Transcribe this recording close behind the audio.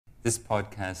This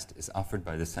podcast is offered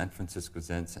by the San Francisco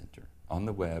Zen Center on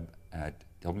the web at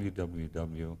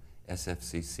www.sfcc.org.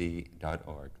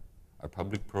 Our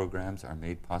public programs are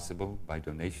made possible by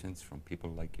donations from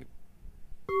people like you.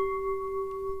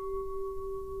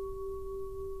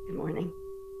 Good morning.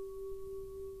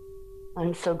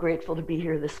 I'm so grateful to be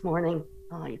here this morning.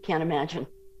 You can't imagine.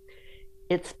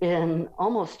 It's been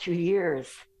almost 2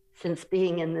 years since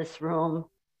being in this room.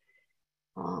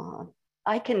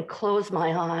 I can close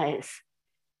my eyes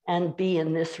and be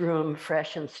in this room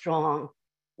fresh and strong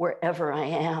wherever I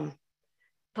am,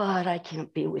 but I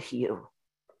can't be with you.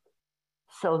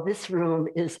 So this room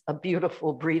is a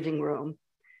beautiful breathing room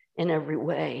in every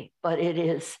way, but it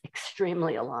is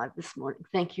extremely alive this morning.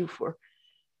 Thank you for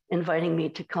inviting me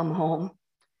to come home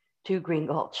to Green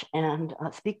Gulch and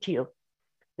speak to you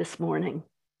this morning.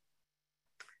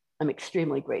 I'm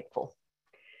extremely grateful.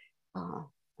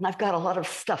 And I've got a lot of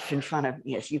stuff in front of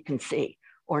me, as you can see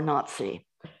or not see,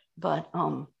 but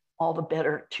all the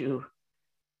better to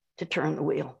turn the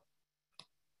wheel.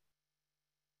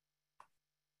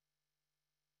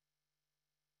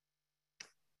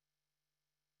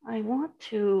 I want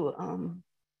to, I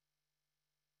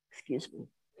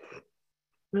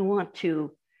want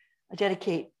to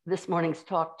dedicate this morning's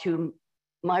talk to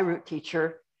my root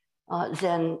teacher,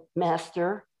 Zen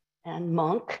Master and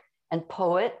monk and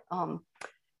poet,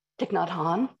 Thich Nhat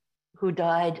Hanh, who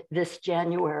died this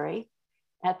January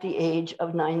at the age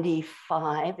of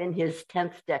 95 in his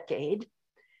 10th decade,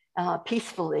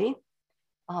 peacefully,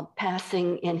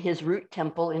 passing in his root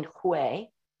temple in Hue,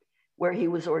 where he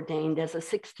was ordained as a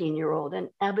 16-year-old. And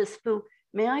Abbess Fu,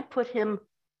 may I put him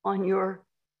on your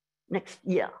next?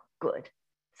 Yeah, good.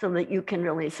 So that you can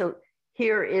really, so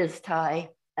here is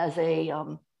Thai as a,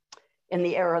 in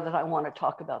the era that I want to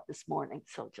talk about this morning.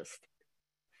 So just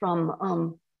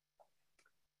from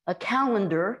a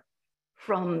calendar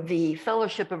from the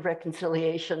Fellowship of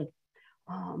Reconciliation,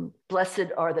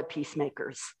 Blessed are the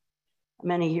Peacemakers,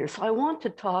 many years. So I want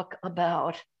to talk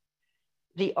about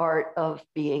the art of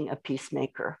being a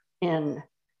peacemaker in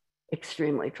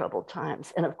extremely troubled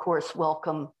times. And of course,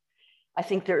 welcome. I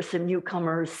think there are some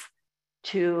newcomers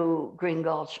to Green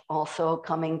Gulch also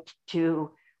coming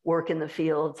to work in the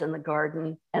fields and the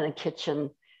garden and a kitchen,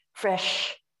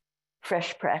 fresh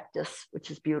practice,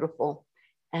 which is beautiful.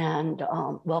 And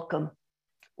welcome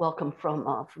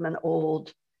from an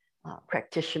old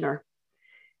practitioner.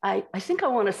 I think I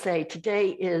want to say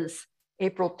today is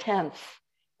April 10th.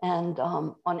 And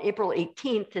on April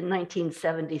 18th in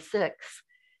 1976,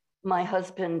 my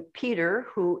husband, Peter,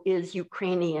 who is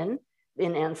Ukrainian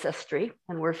in ancestry,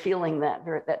 and we're feeling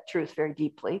that truth very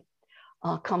deeply,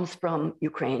 comes from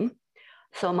Ukraine.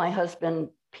 So my husband,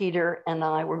 Peter, and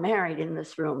I were married in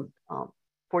this room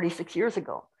 46 years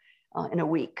ago in a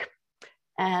week.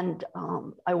 And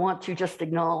I want to just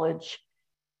acknowledge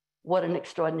what an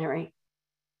extraordinary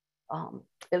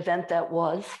event that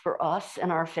was for us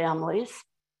and our families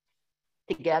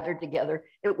to gather together.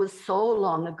 It was so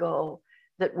long ago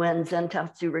that when Zen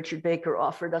Tatsu Richard Baker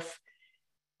offered us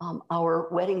our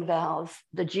wedding vows,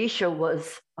 the jisha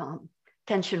was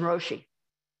Tenshin Roshi.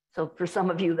 So for some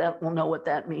of you that will know what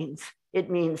that means. It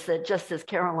means that just as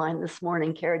Caroline this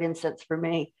morning carried incense for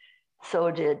me,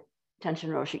 so did Tenshin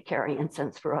Roshi carry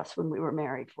incense for us when we were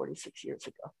married 46 years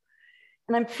ago.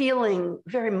 And I'm feeling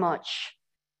very much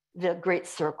the great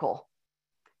circle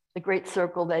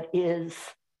that is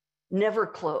never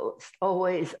closed,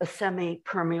 always a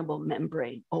semi-permeable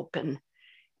membrane, open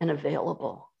and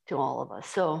available to all of us.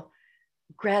 So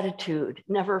gratitude,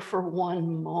 never for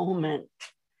one moment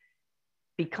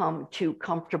become too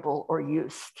comfortable or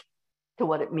used to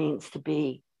what it means to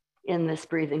be in this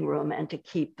breathing room and to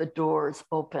keep the doors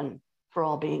open for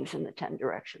all beings in the 10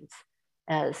 directions,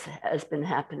 as has been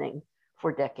happening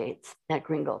for decades at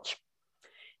Green Gulch.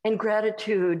 And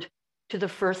gratitude to the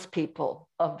first people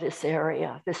of this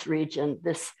area, this region,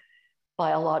 this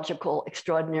biological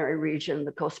extraordinary region,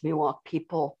 the Coast Miwok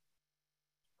people,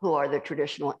 who are the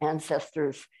traditional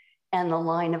ancestors and the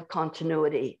line of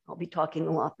continuity. I'll be talking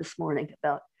a lot this morning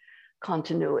about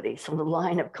continuity. So the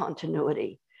line of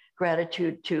continuity,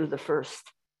 gratitude to the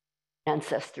first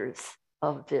ancestors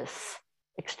of this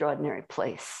extraordinary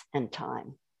place and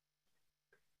time.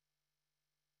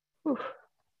 Whew.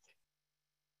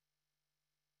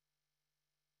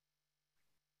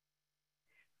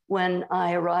 When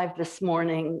I arrived this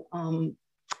morning and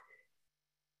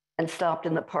stopped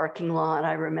in the parking lot,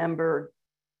 I remembered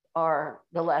the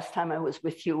last time I was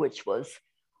with you, which was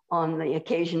on the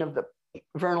occasion of the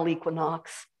vernal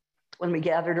equinox, when we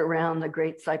gathered around the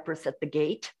great cypress at the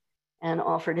gate and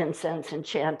offered incense and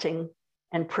chanting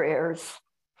and prayers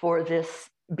for this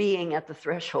being at the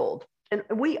threshold. And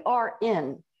we are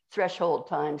in threshold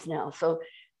times now. So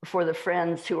for the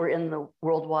friends who are in the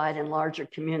worldwide and larger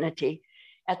community,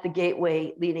 at the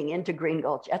gateway leading into Green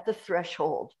Gulch, at the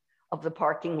threshold of the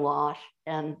parking lot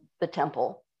and the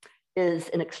temple, is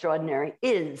an extraordinary,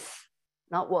 is,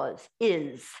 not was,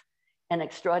 is an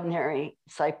extraordinary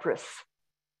cypress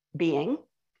being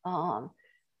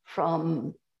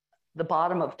from the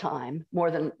bottom of time, more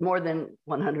than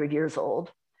 100 years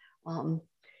old,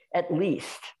 at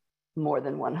least more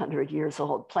than 100 years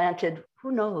old, planted,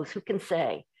 who knows, who can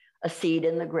say, a seed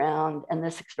in the ground, and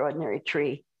this extraordinary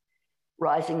tree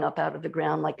rising up out of the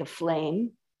ground like a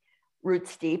flame,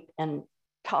 roots deep and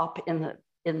top in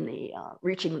the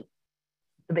reaching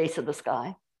the base of the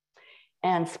sky,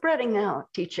 and spreading out,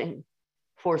 teaching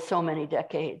for so many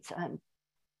decades. And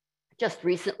just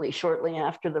recently, shortly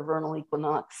after the vernal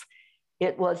equinox,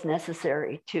 it was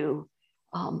necessary to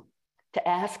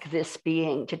ask this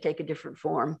being to take a different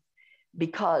form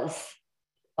because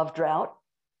of drought,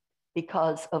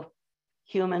 because of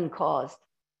human-caused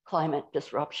climate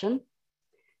disruption,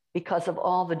 because of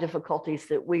all the difficulties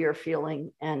that we are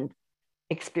feeling and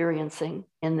experiencing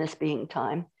in this being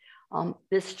time.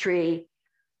 This tree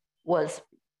was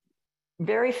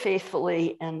very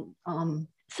faithfully and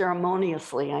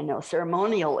ceremoniously, I know,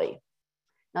 ceremonially,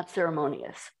 not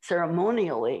ceremonious,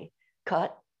 ceremonially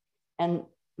cut and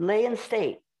lay in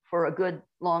state for a good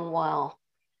long while.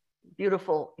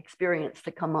 Beautiful experience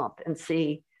to come up and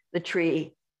see the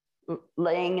tree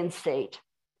laying in state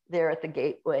there at the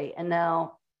gateway. And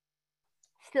now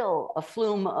still a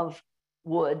flume of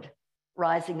wood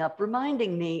rising up,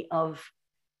 reminding me of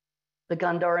the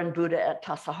Gandharan Buddha at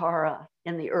Tassajara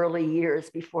in the early years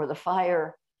before the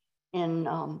fire in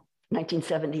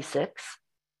 1976.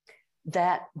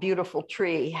 That beautiful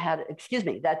tree had,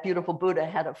 that beautiful Buddha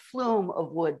had a flume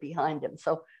of wood behind him.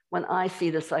 So when I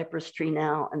see the cypress tree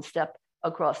now and step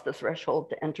across the threshold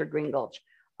to enter Green Gulch,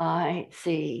 I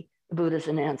see Buddhas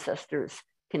and ancestors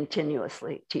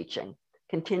continuously teaching,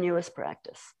 continuous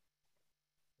practice,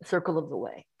 the circle of the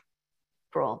way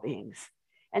for all beings,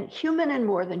 and human and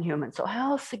more than human. So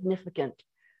how significant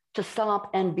to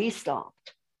stop and be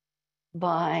stopped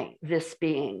by this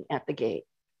being at the gate,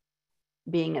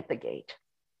 being at the gate,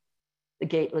 the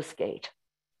gateless gate.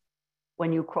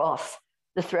 When you cross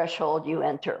the threshold, you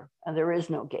enter, and there is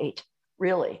no gate,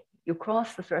 really. You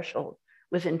cross the threshold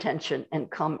with intention and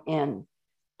come in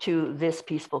to this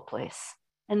peaceful place.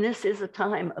 And this is a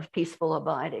time of peaceful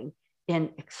abiding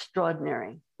in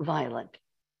extraordinary, violent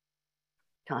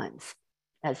times,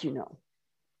 as you know.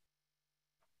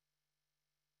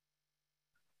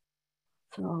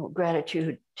 So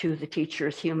gratitude to the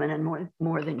teachers, human and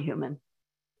more than human,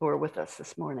 who are with us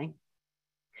this morning.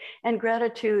 And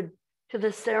gratitude to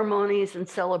the ceremonies and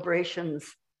celebrations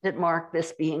that mark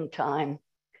this being time.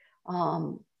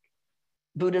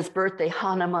 Buddha's birthday,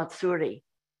 Hana Matsuri,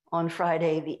 on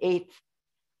Friday, the 8th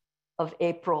of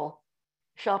April.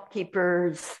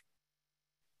 Shopkeepers,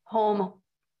 home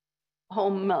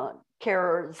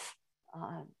carers,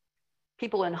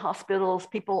 people in hospitals,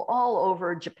 people all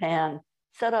over Japan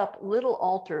set up little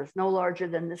altars no larger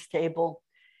than this table,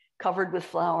 covered with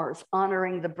flowers,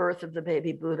 honoring the birth of the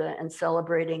baby Buddha and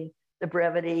celebrating the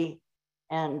brevity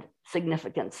and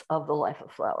significance of the life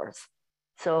of flowers.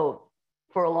 So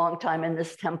for a long time in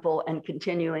this temple and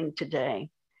continuing today,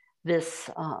 this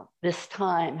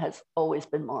time has always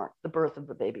been marked, the birth of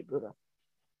the baby Buddha.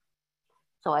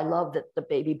 So I love that the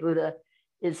baby Buddha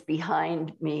is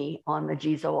behind me on the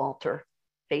Jizo altar,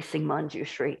 facing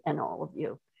Manjushri and all of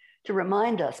you, to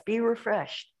remind us, be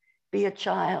refreshed, be a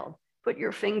child, put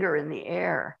your finger in the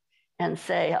air and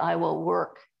say, I will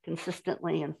work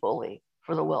consistently and fully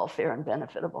for the welfare and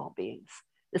benefit of all beings.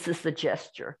 This is the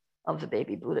gesture of the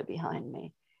baby Buddha behind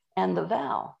me and the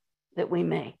vow that we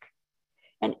make.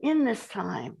 And in this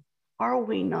time, are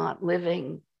we not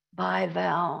living by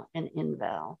vow and in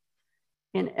vow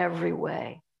in every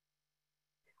way?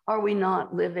 Are we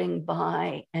not living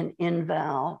by and in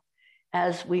vow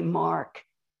as we mark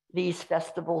these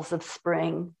festivals of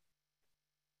spring,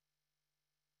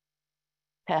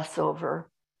 Passover,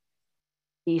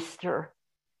 Easter,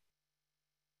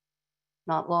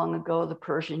 not long ago, the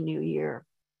Persian New Year,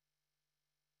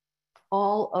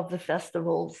 all of the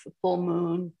festivals, the full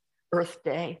moon, Earth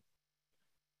Day,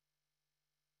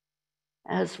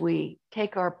 as we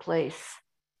take our place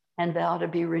and vow to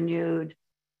be renewed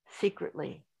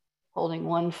secretly, holding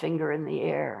one finger in the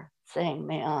air, saying,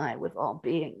 may I, with all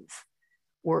beings,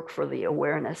 work for the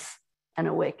awareness and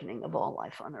awakening of all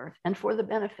life on earth and for the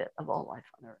benefit of all life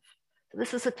on earth. So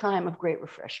this is a time of great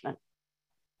refreshment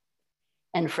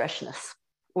and freshness.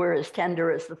 We're as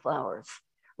tender as the flowers.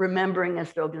 remembering,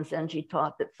 as Dogen Zenji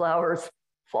taught, that flowers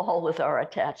fall with our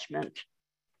attachment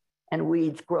and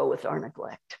weeds grow with our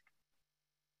neglect.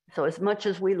 So as much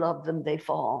as we love them, they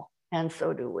fall, and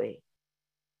so do we.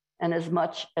 And as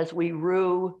much as we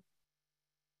rue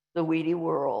the weedy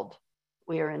world,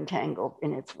 we are entangled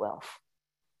in its wealth.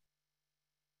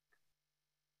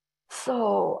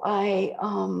 So I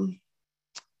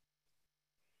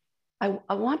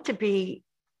want to be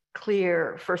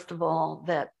clear, first of all,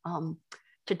 that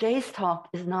today's talk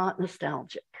is not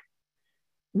nostalgic.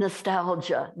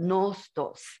 Nostalgia,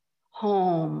 nostos,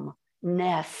 home,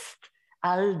 nest,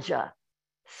 algia,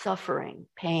 suffering,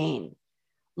 pain,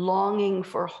 longing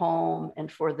for home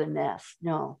and for the nest.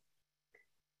 No,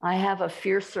 I have a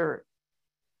fiercer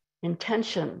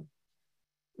intention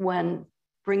when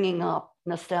bringing up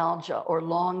nostalgia or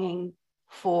longing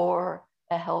for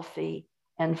a healthy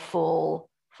and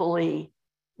fully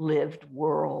lived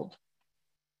world.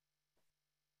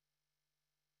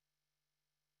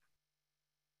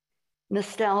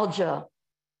 Nostalgia,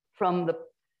 from the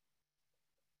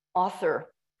author,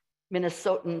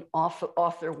 Minnesotan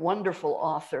author, wonderful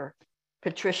author,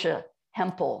 Patricia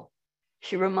Hempel.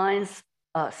 She reminds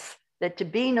us that to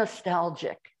be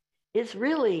nostalgic is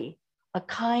really a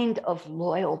kind of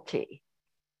loyalty,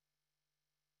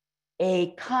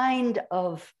 a kind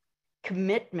of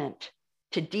commitment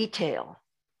to detail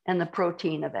and the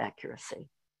protein of accuracy.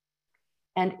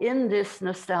 And in this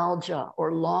nostalgia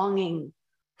or longing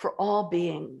for all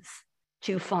beings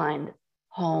to find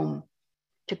home,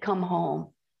 to come home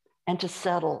and to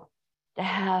settle, to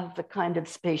have the kind of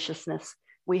spaciousness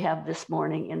we have this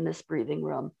morning in this breathing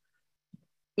room.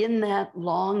 In that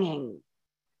longing,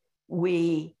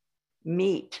 we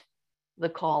meet the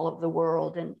call of the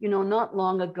world. And, you know, not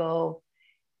long ago,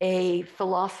 a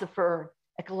philosopher,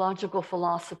 ecological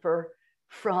philosopher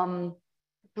from,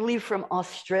 I believe from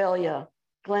Australia,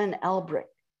 Glenn Albrecht,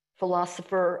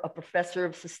 philosopher, a professor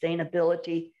of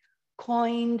sustainability,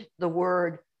 coined the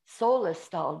word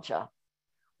solastalgia,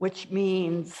 which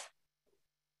means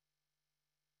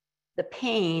the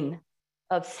pain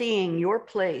of seeing your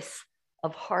place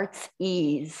of heart's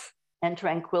ease and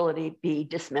tranquility be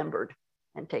dismembered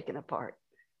and taken apart.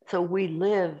 So we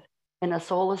live in a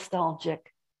solastalgic,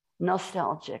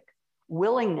 nostalgic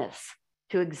willingness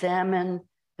to examine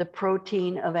the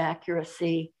protein of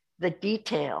accuracy, the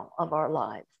detail of our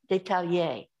lives,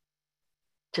 détailler,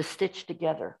 to stitch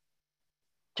together,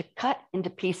 to cut into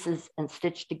pieces and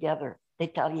stitch together,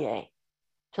 détailler,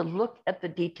 to look at the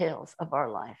details of our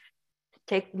life, to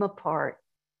take them apart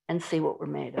and see what we're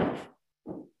made of.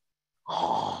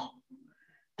 Oh,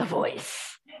 the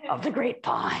voice of the great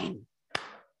pine,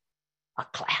 a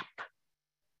clap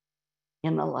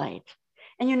in the light.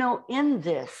 And you know, in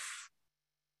this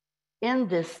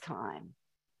time,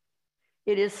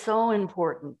 it is so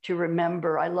important to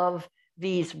remember. I love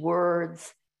these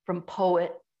words from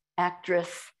poet,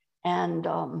 actress, and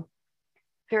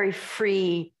very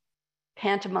free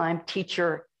pantomime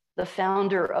teacher, the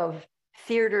founder of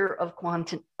Theater of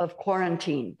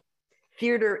Quarantine,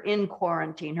 Theater in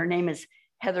Quarantine. Her name is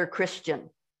Heather Christian.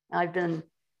 I've been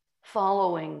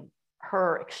following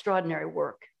her extraordinary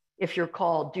work. If you're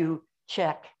called, do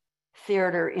check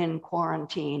Theater in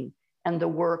Quarantine and the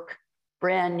work,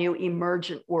 brand new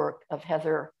emergent work of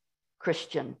Heather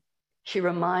Christian. She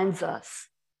reminds us,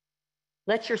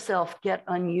 let yourself get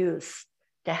unused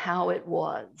to how it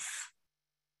was.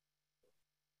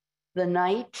 The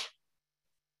night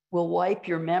will wipe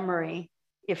your memory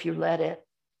if you let it.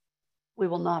 We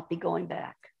will not be going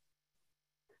back.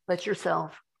 Let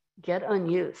yourself get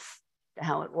unused to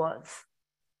how it was.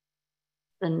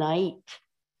 The night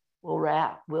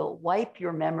will wipe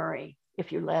your memory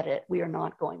if you let it. We are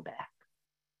not going back.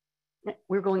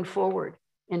 We're going forward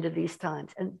into these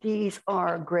times. And these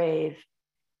are grave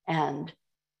and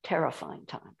terrifying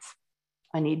times.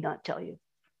 I need not tell you.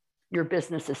 Your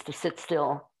business is to sit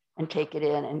still and take it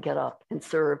in and get up and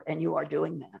serve, and you are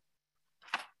doing that.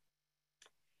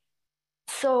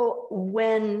 So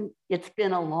when it's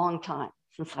been a long time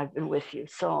since I've been with you,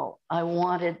 so I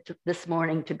wanted this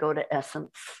morning to go to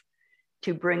essence,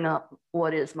 to bring up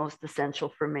what is most essential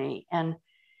for me. And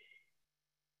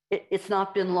it's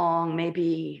not been long,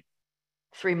 maybe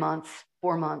 3 months,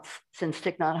 4 months since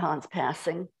Thich Nhat Hanh's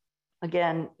passing.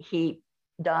 Again, he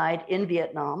died in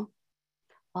Vietnam.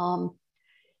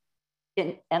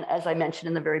 And as I mentioned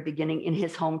in the very beginning, in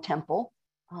his home temple,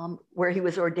 where he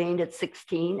was ordained at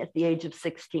 16, at the age of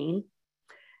 16.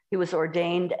 He was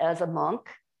ordained as a monk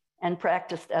and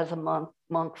practiced as a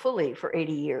monk fully for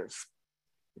 80 years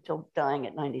until dying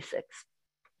at 96,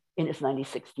 in his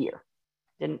 96th year.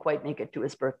 Didn't quite make it to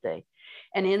his birthday.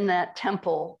 And in that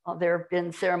temple, there have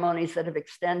been ceremonies that have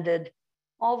extended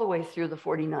all the way through the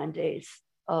 49 days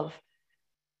of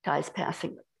Thai's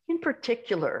passing. In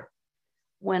particular,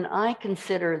 when I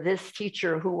consider this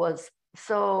teacher who was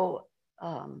so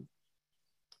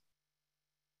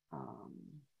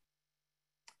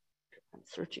I'm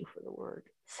searching for the word,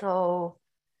 so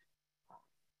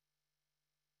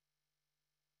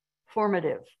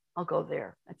formative. I'll go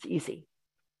there. That's easy.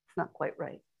 It's not quite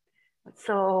right. But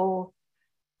so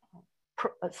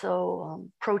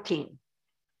protein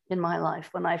in my life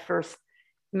when I first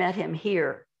met him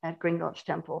here at Green Gulch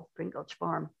Temple, Green Gulch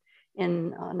Farm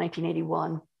in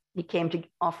 1981. He came to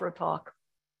offer a talk.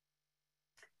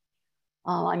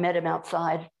 I met him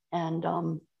outside and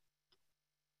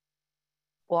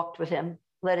walked with him,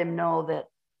 let him know that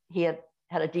he had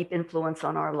a deep influence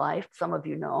on our life. Some of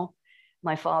you know,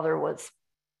 my father was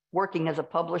working as a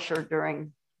publisher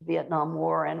during the Vietnam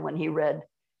War, and when he read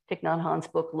Thich Nhat Hanh's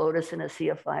book, Lotus in a Sea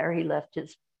of Fire, he left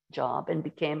his job and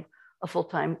became a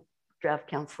full-time draft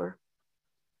counselor,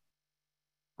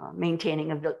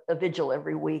 maintaining a vigil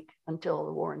every week until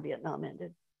the war in Vietnam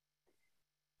ended,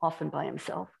 often by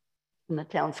himself in the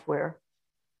town square.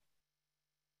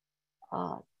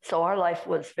 So our life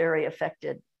was very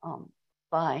affected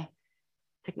by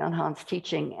Thich Nhat Hanh's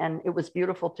teaching, and it was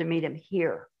beautiful to meet him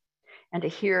here and to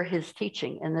hear his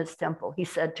teaching in this temple. He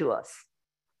said to us,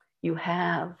 "You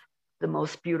have the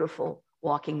most beautiful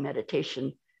walking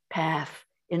meditation path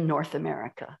in North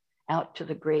America out to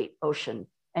the great ocean,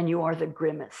 and you are the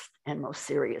grimmest and most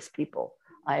serious people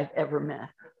I have ever met.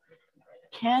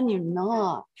 Can you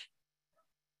not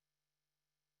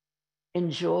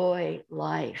enjoy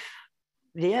life?"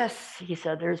 Yes, he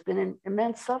said, there's been an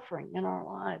immense suffering in our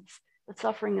lives, but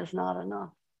suffering is not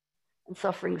enough. And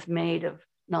suffering's made of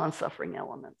non-suffering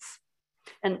elements.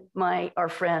 And our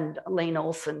friend, Lane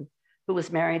Olson, who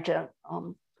was married to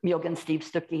Myogen Steve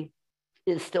Stuckey,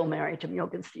 is still married to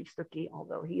Myogen Steve Stuckey,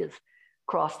 although he has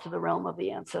crossed to the realm of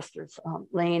the ancestors.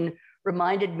 Lane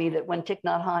reminded me that when Thich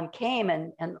Nhat Hanh came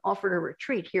and offered a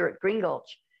retreat here at Green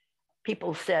Gulch,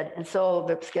 people said, "And so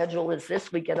the schedule is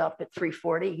this, we get up at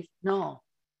 3:40? No.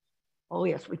 "Oh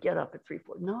yes, we get up at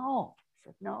 3:40. "No." I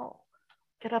said, "No,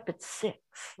 get up at 6.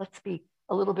 Let's be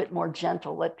a little bit more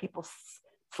gentle. Let people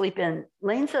sleep in."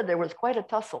 Lane said there was quite a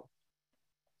tussle,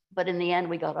 but in the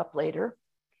end, we got up later.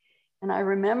 And I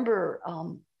remember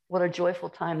what a joyful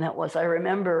time that was. I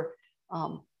remember,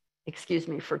 excuse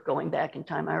me for going back in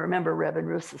time, I remember Reb and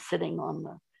Rusa sitting on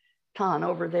the tan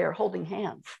over there holding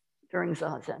hands during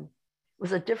Zazen. It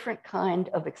was a different kind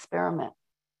of experiment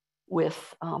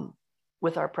with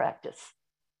our practice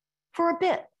for a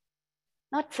bit.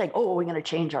 Not saying, "Oh, we're going to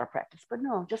change our practice," but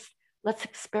no, just let's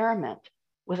experiment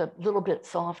with a little bit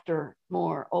softer,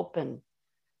 more open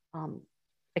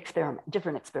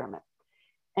different experiment.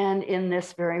 And in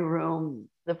this very room,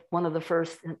 one of the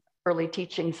first early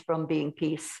teachings from Being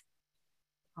Peace,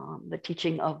 the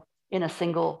teaching of, in a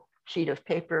single sheet of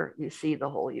paper, you see the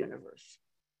whole universe.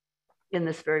 In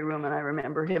this very room, and I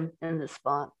remember him in this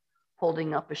spot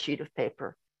holding up a sheet of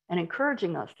paper and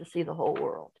encouraging us to see the whole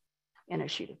world in a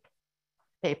sheet of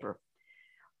paper.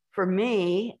 For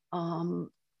me,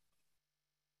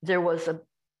 there was a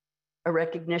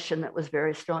recognition that was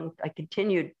very strong. I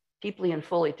continued deeply and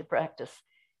fully to practice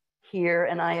here,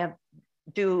 and I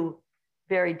do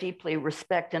very deeply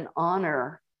respect and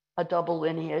honor a double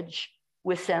lineage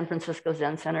with San Francisco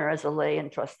Zen Center as a lay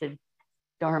and trusted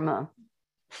Dharma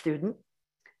student,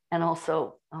 and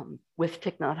also with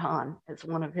Thich Nhat Hanh as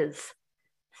one of his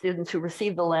students who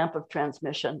received the lamp of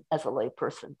transmission as a lay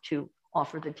person to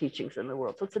offer the teachings in the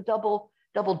world. So it's a double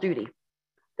duty,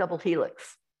 double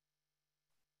helix,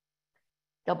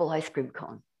 double ice cream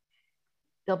cone,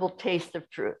 double taste of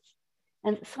truth.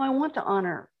 And so I want to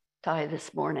honor Thai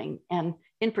this morning, and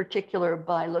in particular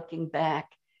by looking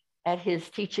back at his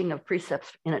teaching of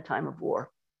precepts in a time of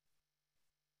war.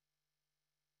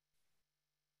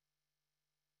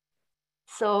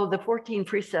 So the 14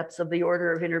 Precepts of the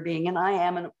Order of Interbeing, and I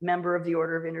am a member of the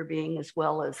Order of Interbeing as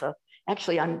well as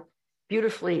actually I'm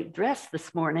beautifully dressed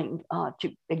this morning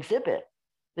to exhibit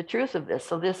the truth of this.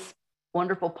 So this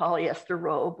wonderful polyester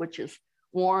robe, which is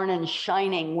worn and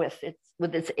shining with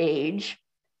its age.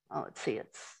 Let's see,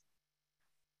 it's,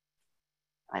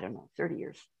 I don't know, 30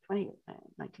 years,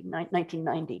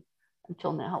 1990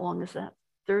 until now. How long is that?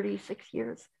 36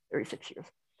 years.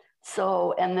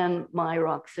 So, and then my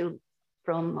Raksu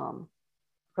from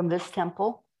this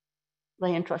temple,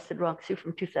 lay entrusted Raksu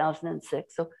from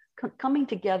 2006. So coming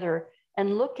together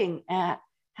and looking at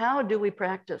how do we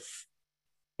practice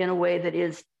in a way that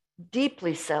is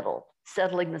deeply settled,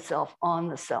 settling the self on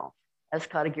the self, as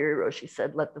Katagiri Roshi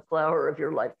said, let the flower of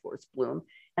your life force bloom,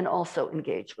 and also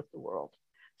engage with the world.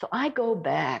 So I go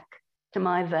back to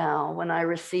my vow when I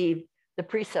received the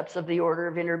precepts of the Order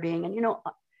of Interbeing. And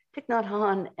Thich Nhat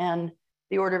Hanh and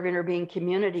the Order of Interbeing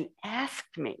community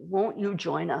asked me, won't you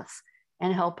join us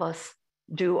and help us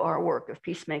do our work of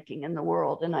peacemaking in the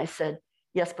world? And I said,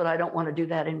 yes, but I don't want to do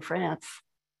that in France.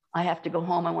 I have to go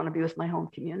home. I want to be with my home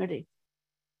community.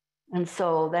 And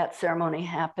so that ceremony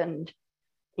happened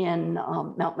in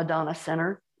Mount Madonna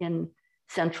Center in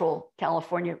Central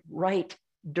California, right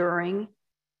during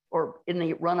or in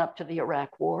the run up to the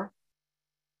Iraq War.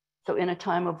 So in a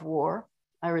time of war,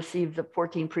 I received the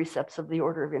 14 precepts of the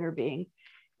Order of Interbeing.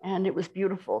 And it was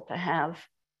beautiful to have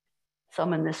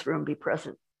some in this room be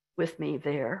present with me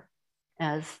there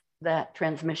as that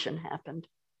transmission happened.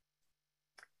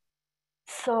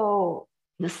 So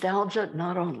nostalgia,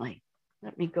 not only.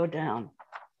 Let me go down.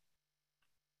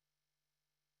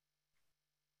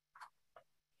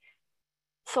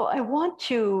 So I want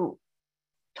to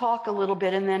talk a little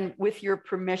bit, and then with your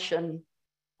permission,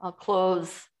 I'll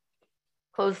close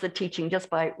the teaching just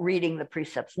by reading the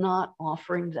precepts, not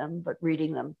offering them, but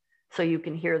reading them so you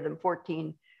can hear them.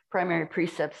 14 primary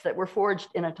precepts that were forged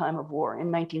in a time of war in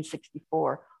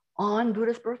 1964 on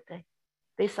Buddha's birthday,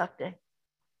 Vesak Day,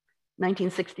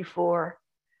 1964.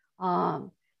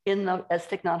 As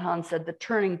Thich Nhat Hanh said, the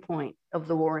turning point of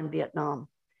the war in Vietnam.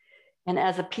 And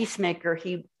as a peacemaker,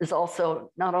 he is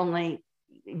also not only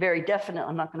very definite,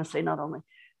 I'm not going to say not only,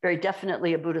 very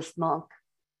definitely a Buddhist monk,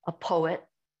 a poet,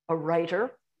 a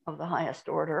writer of the highest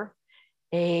order,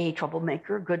 a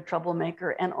troublemaker, good troublemaker,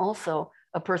 and also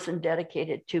a person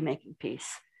dedicated to making peace.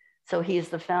 So he is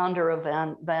the founder of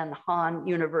Van Han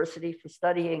University for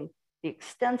studying the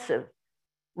extensive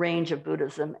range of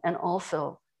Buddhism, and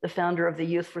also the founder of the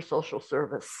Youth for Social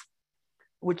Service,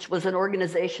 which was an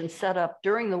organization set up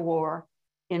during the war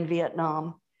in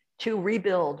Vietnam to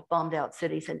rebuild bombed out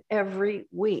cities. And every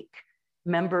week,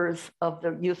 members of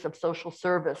the Youth of Social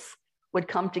Service would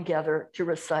come together to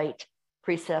recite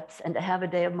precepts and to have a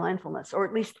day of mindfulness, or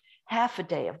at least half a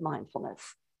day of mindfulness,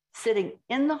 sitting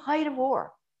in the height of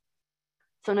war.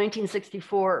 So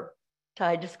 1964,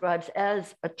 Thai describes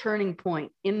as a turning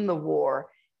point in the war,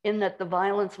 in that the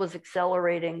violence was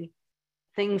accelerating.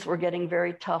 Things were getting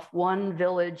very tough. One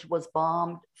village was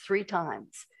bombed 3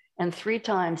 times, and 3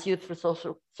 times Youth for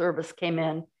Social Service came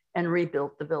in and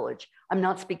rebuilt the village. I'm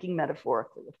not speaking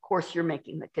metaphorically. Of course, you're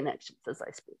making the connections as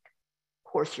I speak.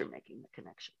 Of course, you're making the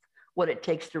connections, what it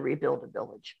takes to rebuild a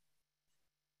village.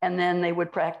 And then they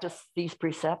would practice these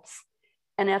precepts.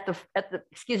 And at the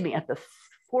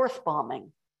 4th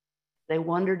bombing, they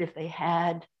wondered if they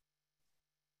had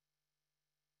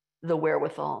the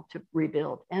wherewithal to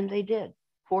rebuild, and they did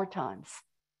 4 times.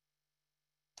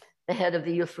 The head of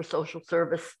the Youth for Social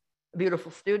Service, a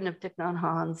beautiful student of Thich Nhat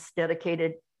Hanh's,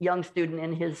 dedicated young student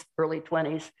in his early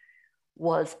 20s,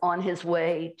 was on his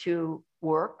way to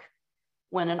work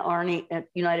when a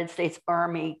United States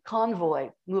Army convoy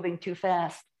moving too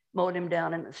fast mowed him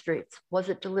down in the streets. Was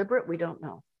it deliberate? We don't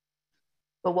know.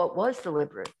 But what was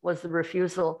deliberate was the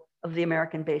refusal of the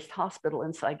American-based hospital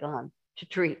in Saigon to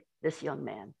treat this young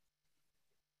man.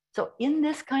 So in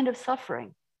this kind of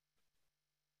suffering,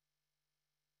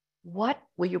 what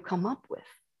will you come up with?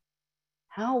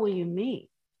 How will you meet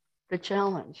the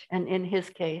challenge? And in his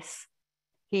case,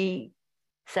 he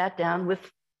sat down with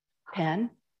pen.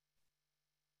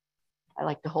 I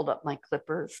like to hold up my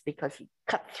clippers because he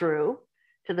cut through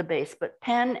to the base, but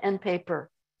pen and paper,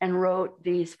 and wrote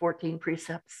these 14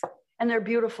 precepts. And they're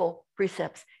beautiful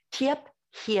precepts. Tiep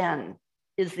Hien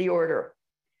is the order.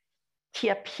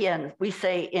 Tiep Hien, we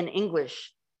say in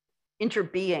English,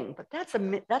 interbeing, but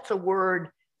that's a word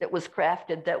that was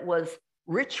crafted, that was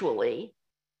ritually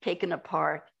taken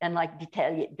apart and like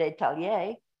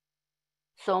détaillé,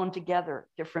 sewn together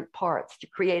different parts to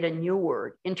create a new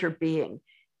word, interbeing.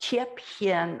 Tiep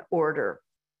Hien order,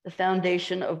 the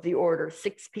foundation of the order.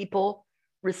 6 people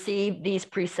received these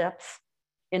precepts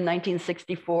in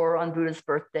 1964 on Buddha's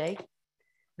birthday.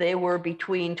 They were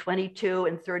between 22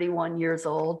 and 31 years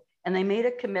old, and they made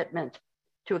a commitment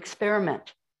to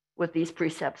experiment with these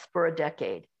precepts for a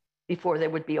decade before they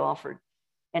would be offered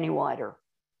any wider.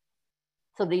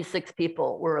 So these 6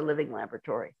 people were a living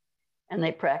laboratory, and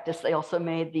they practiced. They also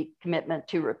made the commitment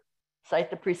to recite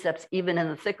the precepts even in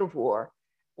the thick of war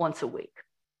once a week,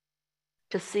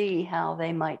 to see how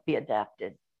they might be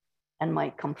adapted and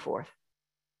might come forth.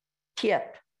 Tiep,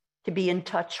 to be in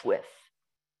touch with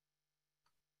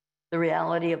the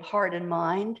reality of heart and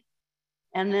mind,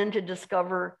 and then to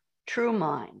discover true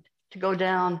mind, to go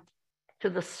down to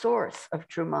the source of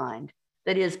true mind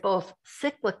that is both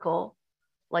cyclical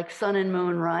Like sun and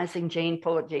moon rising,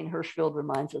 poet Jane Hirschfield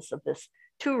reminds us of this.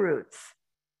 Two roots.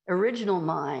 Original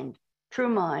mind, true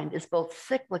mind, is both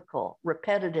cyclical,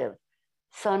 repetitive,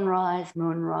 sunrise,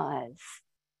 moonrise,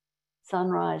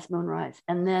 sunrise, moonrise,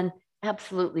 and then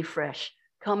absolutely fresh,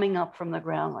 coming up from the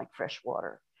ground like fresh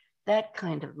water. That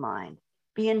kind of mind.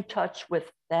 Be in touch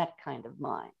with that kind of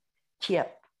mind.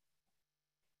 Tip.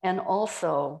 And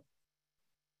also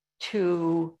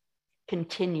to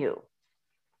continue.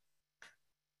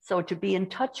 So to be in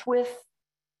touch with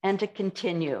and to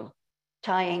continue,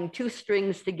 tying two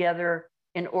strings together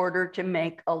in order to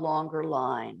make a longer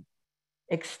line.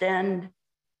 Extend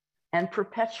and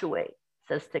perpetuate,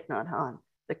 says Thich Nhat Hanh,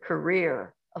 the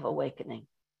career of awakening.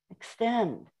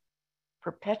 Extend,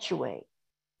 perpetuate,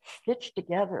 stitch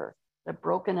together the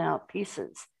broken out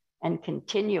pieces and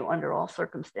continue under all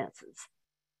circumstances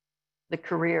the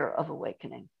career of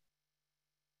awakening.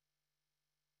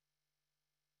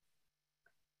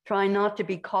 Try not to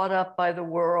be caught up by the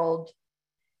world,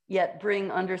 yet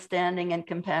bring understanding and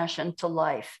compassion to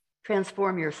life.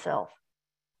 Transform yourself.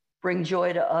 Bring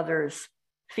joy to others.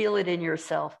 Feel it in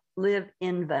yourself. Live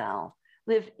in vow.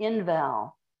 Live in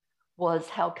vow was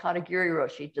how Katagiri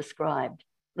Roshi described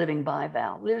living by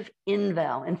vow. Live in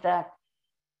vow. In fact,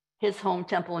 his home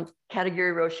temple in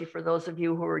Katagiri Roshi, for those of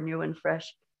you who are new and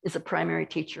fresh, is a primary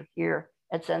teacher here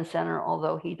at Zen Center,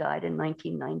 although he died in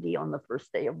 1990 on the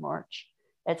first day of March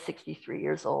at 63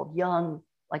 years old, young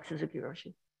like Suzuki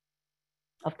Roshi,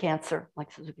 of cancer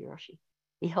like Suzuki Roshi.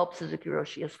 He helped Suzuki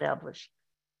Roshi establish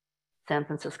San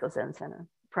Francisco Zen Center,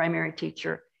 primary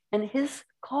teacher. And his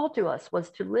call to us was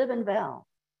to live in vow.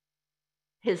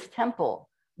 His temple,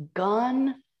 I'm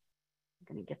going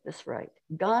to get this right,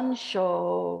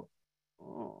 Gansho,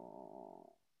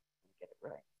 get it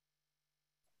right.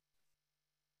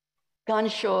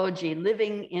 Ganshoji,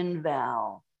 living in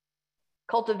vow.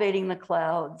 Cultivating the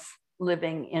clouds,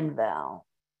 living in vow.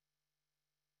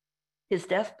 His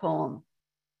death poem,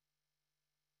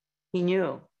 he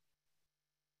knew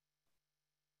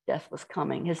death was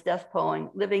coming. His death poem,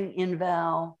 living in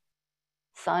vow,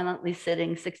 silently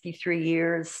sitting 63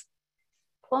 years,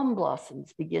 plum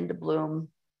blossoms begin to bloom.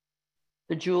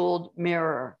 The jeweled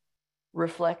mirror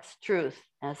reflects truth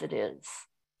as it is.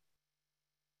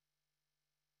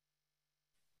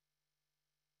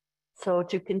 So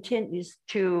to continue,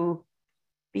 to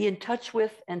be in touch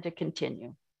with and to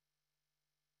continue.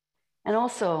 And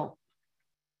also,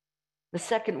 the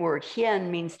second word, hien,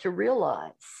 means to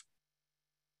realize.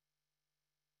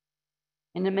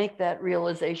 And to make that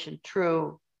realization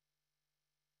true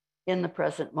in the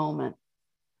present moment.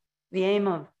 The aim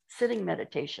of sitting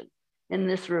meditation in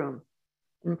this room,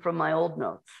 and from my old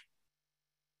notes,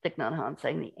 Thich Nhat Hanh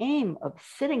saying the aim of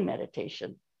sitting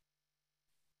meditation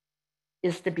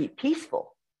is to be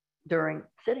peaceful during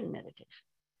sitting meditation.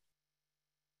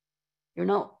 You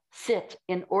don't sit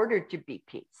in order to be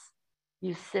peace.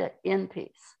 You sit in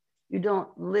peace. You don't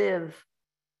live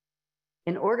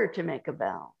in order to make a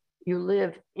vow. You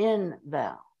live in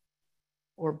vow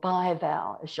or by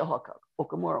vow, as Shohoku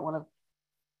Okamura, one of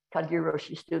Katagiri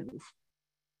Roshi's students,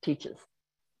 teaches.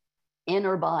 In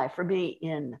or by, for me,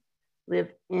 in.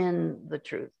 Live in the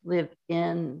truth. Live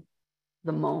in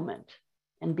the moment.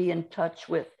 And be in touch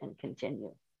with and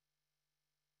continue.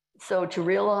 So to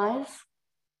realize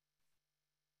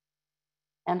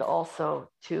and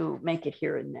also to make it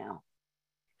here and now.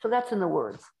 So that's in the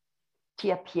words.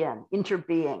 Tiepien,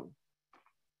 interbeing.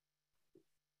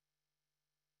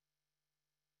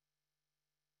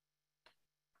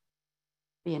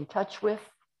 Be in touch with,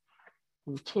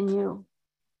 continue,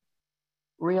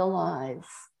 realize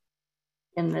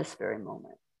in this very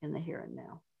moment, in the here and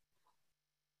now.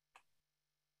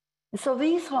 And so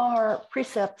these are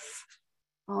precepts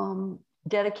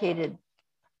dedicated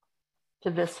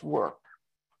to this work.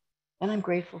 And I'm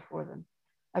grateful for them.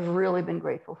 I've really been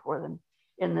grateful for them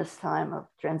in this time of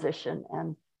transition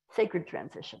and sacred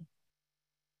transition.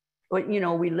 But, you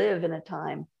know, we live in a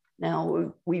time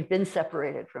now, we've been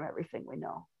separated from everything we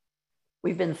know.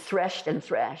 We've been threshed and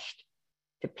thrashed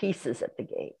to pieces at the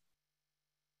gate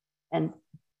and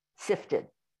sifted.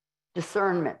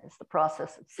 Discernment is the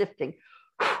process of sifting,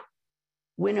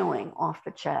 winnowing off the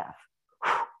chaff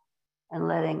and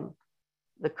letting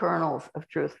the kernels of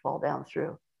truth fall down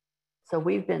through. So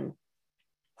we've been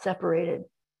separated,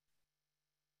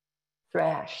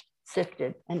 thrashed,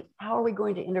 sifted, and how are we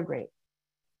going to integrate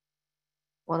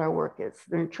what our work is?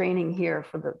 They're training here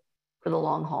for the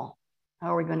long haul.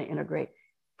 How are we going to integrate?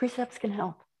 Precepts can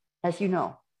help. As you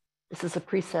know, this is a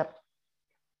precept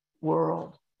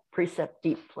world, precept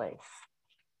deep place.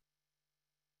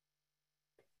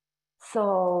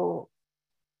 So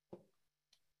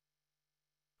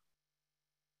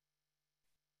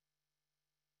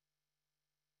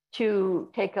To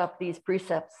take up these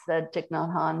precepts, said Thich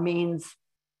Nhat Hanh, means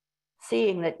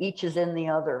seeing that each is in the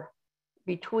other.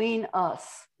 Between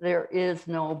us, there is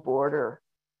no border.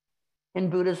 In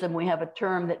Buddhism, we have a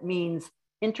term that means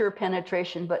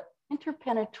interpenetration, but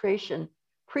interpenetration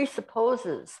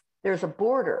presupposes there's a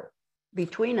border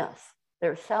between us.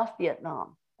 There's South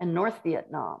Vietnam and North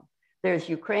Vietnam. There's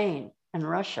Ukraine and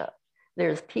Russia.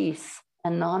 There's peace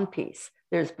and non-peace.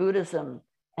 There's Buddhism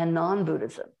and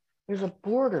non-Buddhism. There's a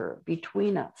border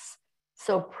between us.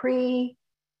 So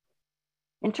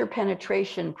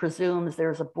interpenetration presumes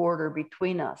there's a border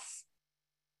between us,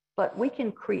 but we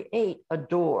can create a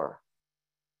door.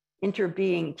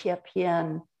 Interbeing, Tiep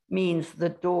Hien, means the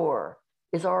door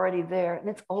is already there and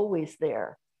it's always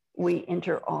there. We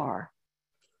enter our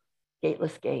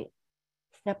gateless gate,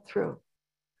 step through,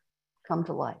 come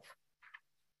to life.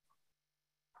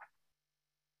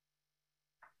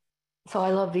 So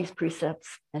I love these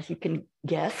precepts, as you can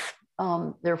guess.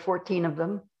 There are 14 of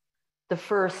them. The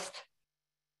first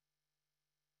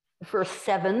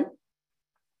 7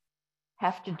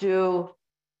 have to do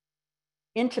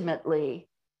intimately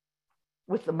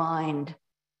with the mind.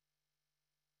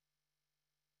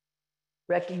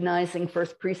 Recognizing,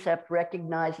 first precept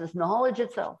recognizes knowledge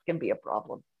itself can be a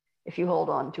problem if you hold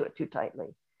on to it too tightly.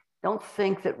 Don't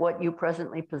think that what you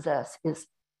presently possess is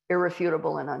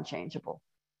irrefutable and unchangeable.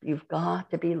 You've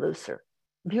got to be looser.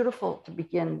 Beautiful to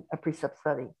begin a precept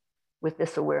study with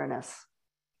this awareness.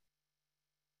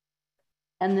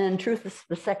 And then truth is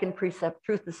the second precept,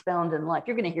 truth is found in life.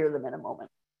 You're going to hear them in a moment.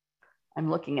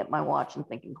 I'm looking at my watch and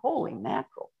thinking, holy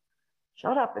mackerel,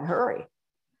 shut up and hurry.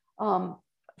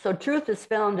 So truth is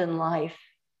found in life.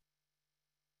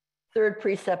 Third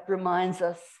precept reminds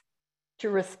us to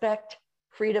respect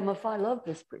freedom of thought. I love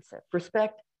this precept.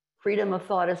 Respect freedom of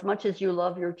thought. As much as you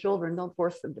love your children, don't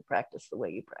force them to practice the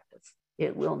way you practice.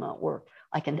 It will not work.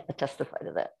 I can testify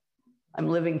to that. I'm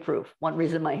living proof. One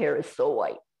reason my hair is so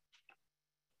white,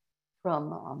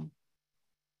 from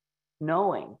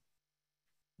knowing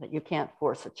that you can't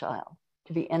force a child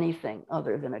to be anything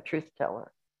other than a truth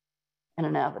teller and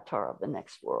an avatar of the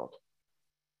next world.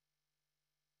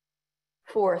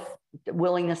 Fourth, the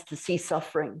willingness to see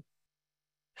suffering.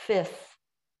 Fifth,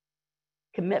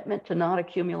 commitment to not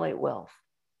accumulate wealth.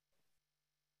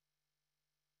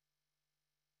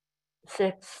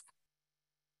 Sixth,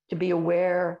 to be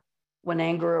aware when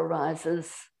anger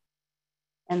arises.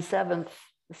 And seventh,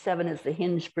 7 is the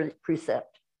hinge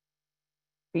precept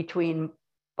between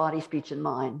body, speech, and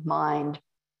mind. Mind,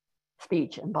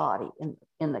 speech, and body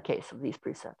in the case of these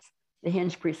precepts. The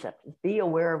hinge precept is be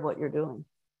aware of what you're doing.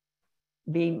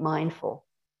 Be mindful.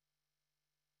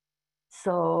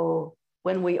 So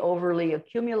when we overly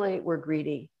accumulate, we're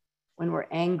greedy. When we're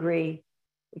angry,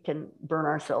 we can burn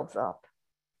ourselves up.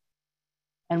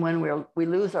 And when we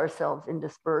lose ourselves in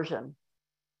dispersion,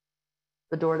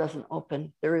 the door doesn't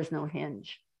open. There is no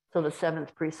hinge. So the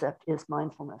 7th precept is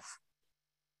mindfulness.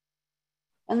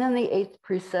 And then the 8th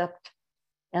precept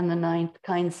and the 9th,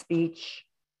 kind speech,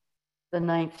 the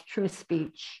 9th, true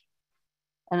speech.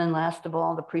 And then last of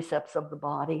all, the precepts of the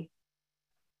body.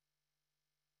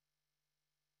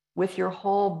 With your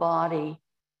whole body,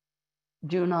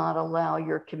 do not allow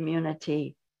your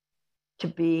community to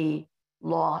be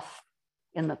lost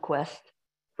in the quest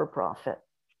for profit.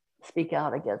 Speak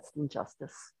out against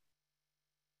injustice.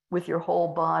 With your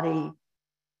whole body,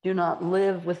 do not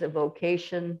live with a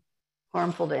vocation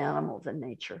harmful to animals and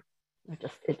nature.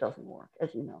 It doesn't work,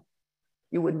 as you know.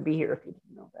 You wouldn't be here if you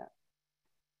didn't know that.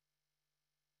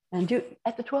 And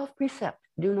at the 12th precept,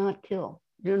 do not kill.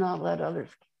 Do not let others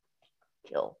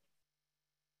kill.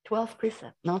 12th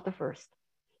precept, not the first.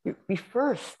 Be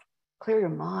first, clear your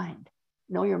mind,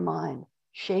 know your mind,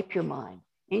 shape your mind.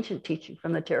 Ancient teaching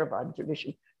from the Theravada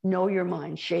tradition. Know your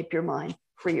mind, shape your mind,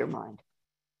 free your mind.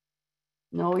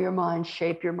 Know your mind,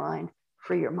 shape your mind,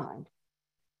 free your mind.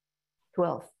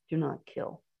 12th, do not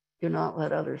kill. Do not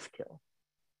let others kill.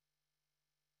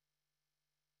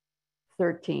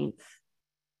 13th,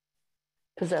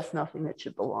 possess nothing that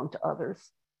should belong to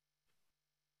others.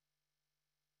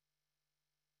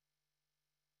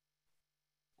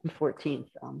 And 14th,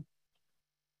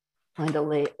 find a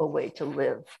way to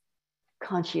live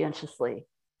conscientiously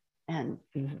and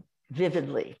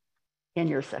vividly in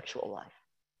your sexual life.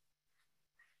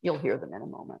 You'll hear them in a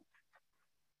moment.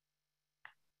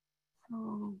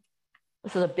 So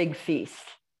this is a big feast,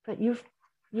 but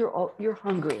you're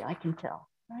hungry, I can tell,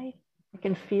 right? I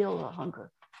can feel the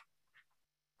hunger.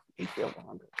 You can feel the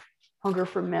hunger. Hunger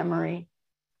for memory,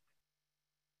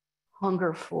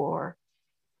 hunger for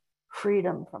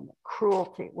freedom from the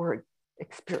cruelty we're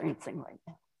experiencing right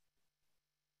now.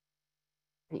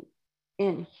 The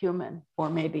inhuman or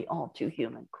maybe all too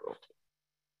human cruelty.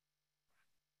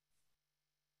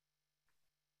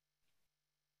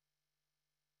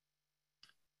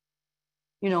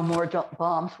 You know, more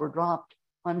bombs were dropped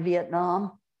on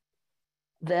Vietnam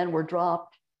than were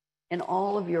dropped in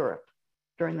all of Europe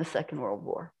during the Second World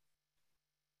War.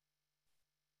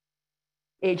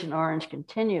 Agent Orange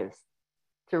continues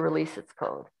to release its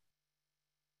code.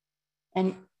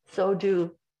 And so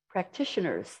do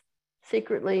practitioners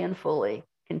secretly and fully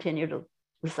continue to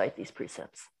recite these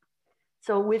precepts.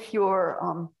 So with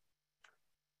your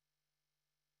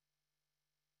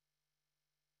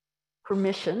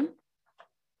permission,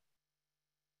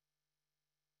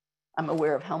 I'm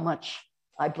aware of how much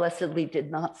I blessedly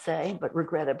did not say, but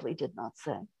regrettably did not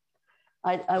say.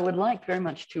 I would like very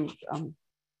much to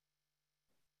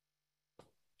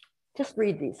just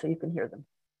read these so you can hear them,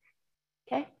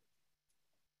 okay?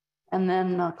 And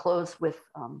then close with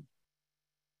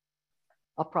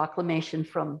a proclamation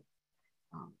from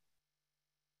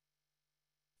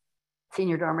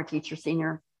senior Dharma teacher,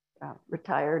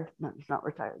 retired, no, he's not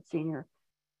retired, senior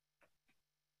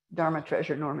Dharma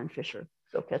treasure Norman Fisher,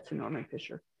 Soketsu Norman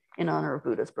Fisher, in honor of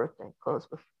Buddha's birthday. Close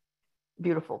with a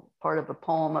beautiful part of a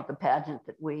poem of the pageant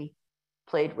that we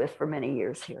played with for many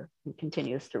years here and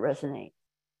continues to resonate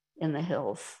in the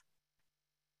hills,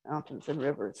 mountains, and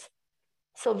rivers.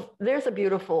 So there's a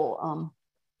beautiful,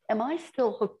 am I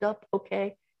still hooked up?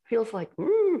 Okay. Feels like,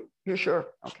 ooh, you're sure?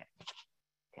 Okay.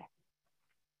 Okay.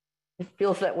 It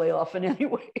feels that way often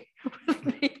anyway.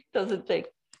 Doesn't take,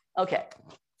 okay.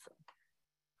 So,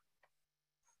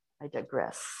 I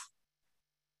digress.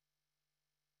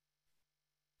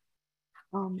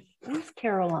 Where's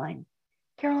Caroline?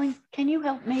 Caroline, can you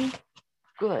help me?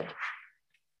 Good.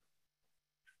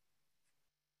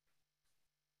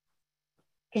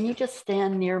 Can you just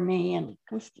stand near me and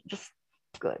just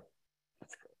good?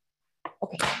 That's good.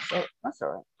 Okay, so that's all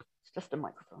right. It's just a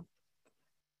microphone.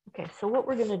 Okay, so what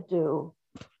we're going to do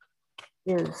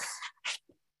is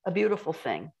a beautiful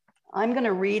thing. I'm going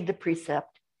to read the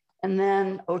precept, and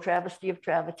then, oh, travesty of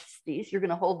travesties, you're going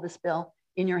to hold this bell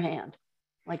in your hand,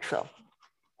 like so.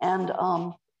 And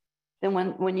then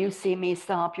when you see me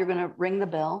stop, you're going to ring the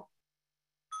bell,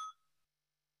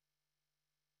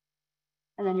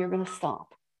 and then you're going to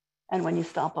stop. And when you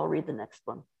stop, I'll read the next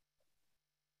one.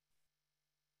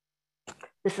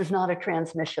 This is not a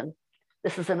transmission.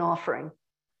 This is an offering.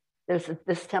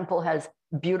 This temple has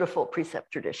beautiful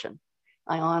precept tradition.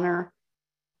 I honor,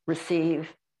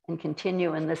 receive, and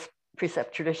continue in this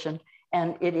precept tradition.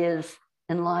 And it is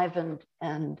enlivened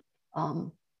and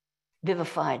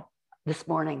vivified this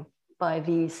morning by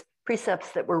these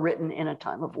precepts that were written in a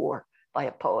time of war by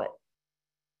a poet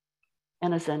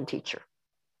and a Zen teacher.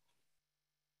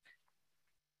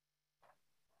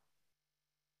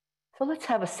 So let's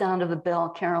have a sound of the bell,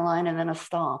 Caroline, and then a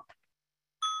stop.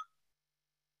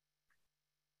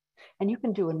 And you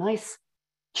can do a nice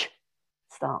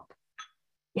stop.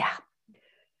 Yeah.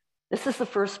 This is the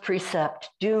first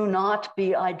precept. Do not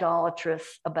be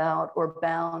idolatrous about or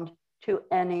bound to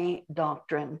any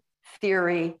doctrine,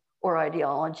 theory, or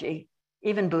ideology,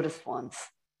 even Buddhist ones.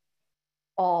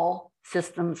 All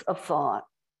systems of thought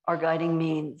are guiding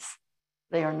means.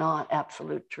 They are not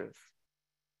absolute truth.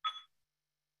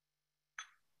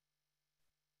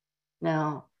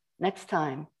 Now, next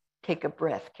time, take a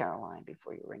breath, Caroline,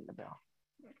 before you ring the bell.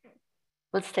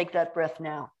 Let's take that breath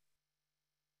now.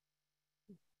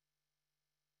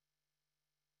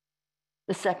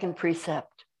 The second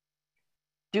precept.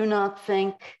 Do not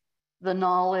think the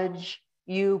knowledge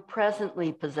you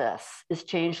presently possess is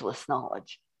changeless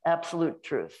knowledge, absolute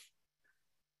truth.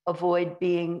 Avoid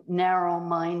being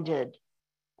narrow-minded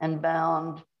and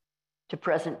bound to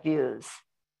present views.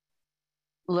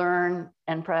 Learn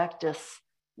and practice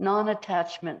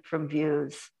non-attachment from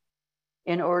views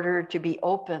in order to be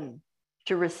open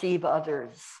to receive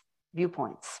others'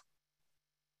 viewpoints.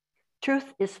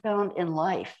 Truth is found in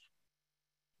life,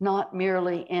 not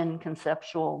merely in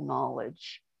conceptual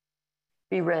knowledge.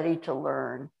 Be ready to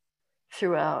learn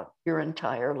throughout your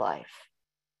entire life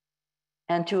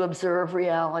and to observe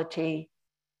reality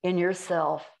in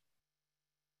yourself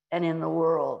and in the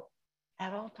world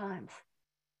at all times.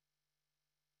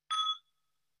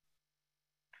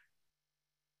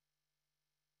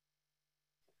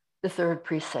 The third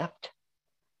precept.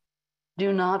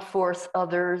 Do not force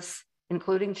others,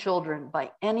 including children,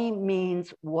 by any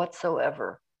means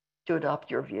whatsoever to adopt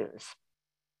your views,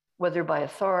 whether by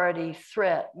authority,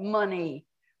 threat, money,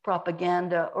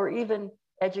 propaganda, or even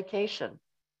education.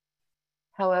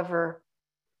 However,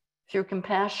 through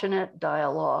compassionate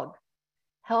dialogue,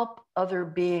 help other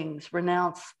beings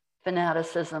renounce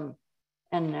fanaticism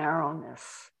and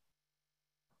narrowness.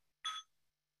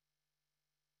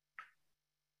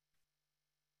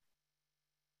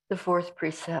 The fourth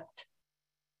precept: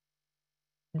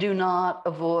 do not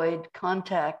avoid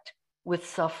contact with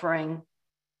suffering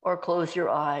or close your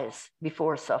eyes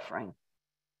before suffering.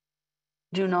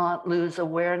 Do not lose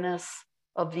awareness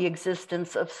of the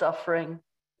existence of suffering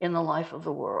in the life of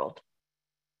the world.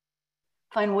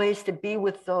 Find ways to be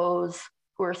with those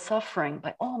who are suffering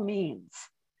by all means,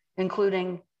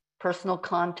 including personal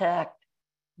contact,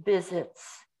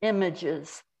 visits,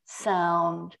 images,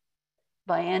 sound.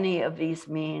 By any of these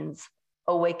means,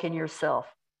 awaken yourself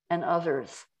and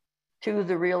others to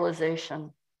the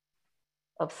realization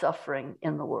of suffering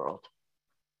in the world.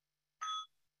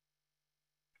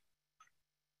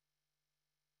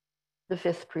 The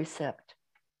fifth precept: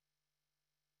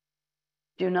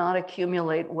 do not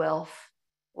accumulate wealth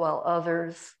while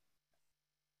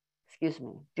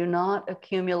do not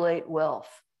accumulate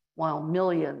wealth while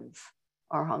millions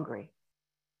are hungry.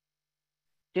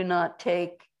 Do not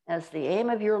take as the aim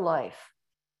of your life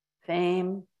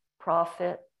fame,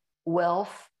 profit,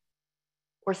 wealth,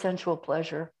 or sensual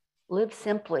pleasure. Live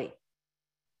simply.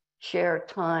 Share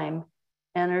time,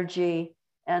 energy,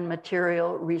 and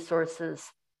material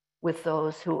resources with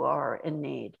those who are in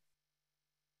need.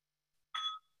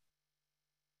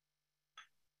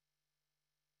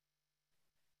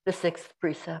 The sixth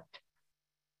precept: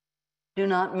 do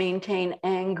not maintain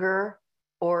anger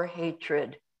or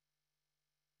hatred.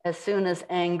 As soon as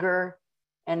anger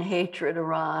and hatred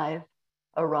arise,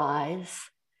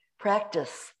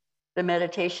 practice the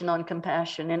meditation on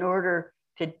compassion in order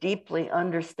to deeply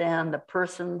understand the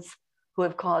persons who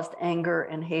have caused anger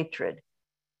and hatred.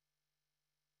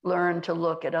 Learn to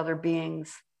look at other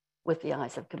beings with the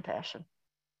eyes of compassion.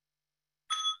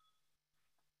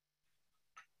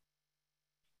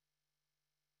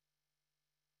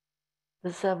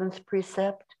 The seventh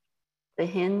precept, the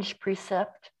hinge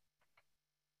precept,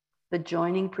 the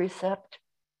joining precept: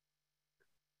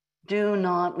 do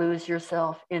not lose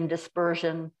yourself in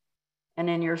dispersion and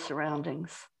in your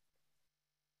surroundings.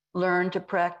 Learn to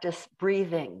practice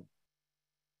breathing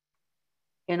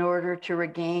in order to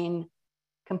regain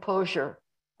composure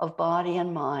of body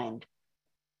and mind,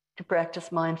 to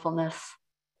practice mindfulness,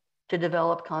 to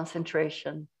develop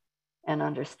concentration and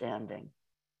understanding.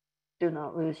 Do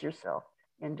not lose yourself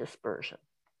in dispersion.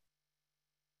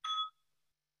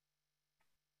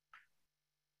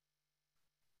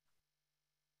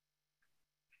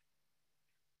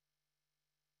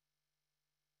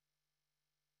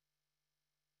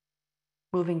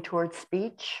 Moving towards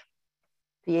speech,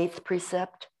 the eighth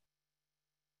precept: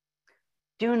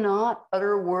 do not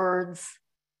utter words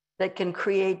that can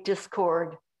create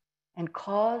discord and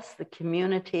cause the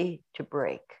community to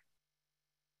break.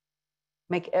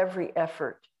 Make every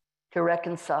effort to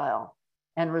reconcile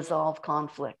and resolve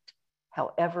conflict,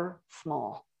 however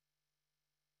small.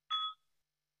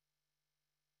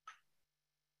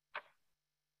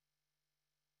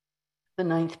 The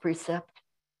ninth precept: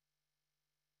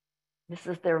 this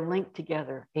is their link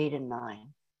together, 8 and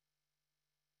 9.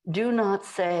 Do not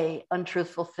say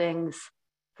untruthful things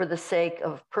for the sake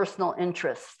of personal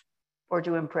interest or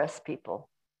to impress people.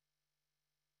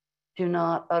 Do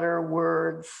not utter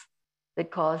words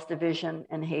that cause division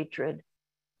and hatred.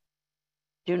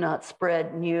 Do not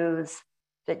spread news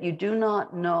that you do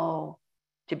not know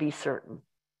to be certain.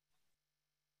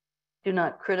 Do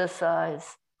not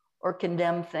criticize or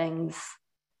condemn things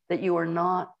that you are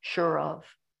not sure of.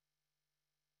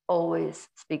 Always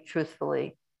speak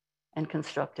truthfully and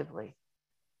constructively.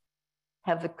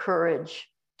 Have the courage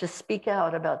to speak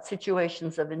out about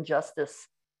situations of injustice,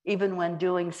 even when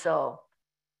doing so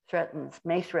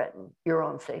may threaten your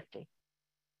own safety.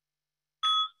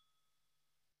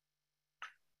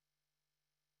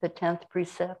 The 10th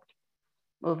precept,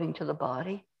 moving to the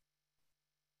body: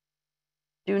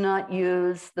 do not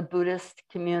use the Buddhist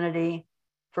community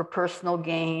for personal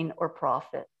gain or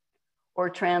profit, or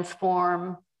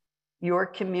transform your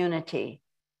community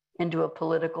into a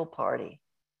political party.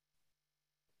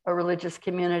 A religious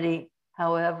community,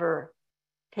 however,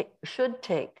 should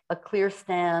take a clear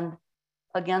stand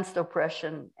against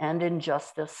oppression and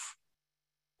injustice,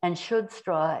 and should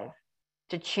strive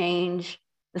to change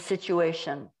the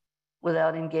situation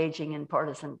without engaging in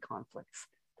partisan conflicts.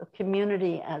 The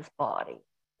community as body,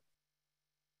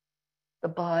 the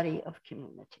body of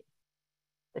community,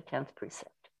 the 10th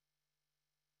precept.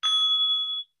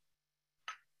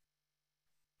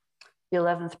 The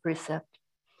 11th precept: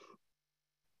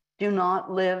 do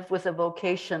not live with a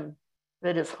vocation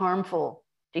that is harmful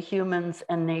to humans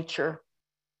and nature.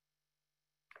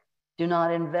 Do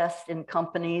not invest in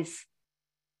companies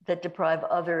that deprive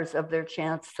others of their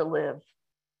chance to live.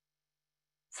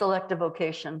 Select a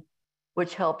vocation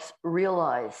which helps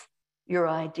realize your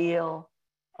ideal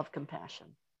of compassion.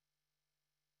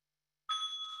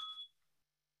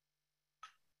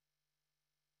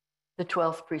 The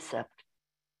 12th precept.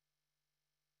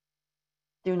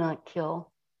 Do not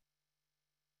kill.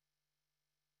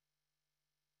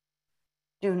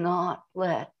 Do not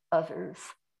let others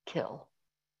kill.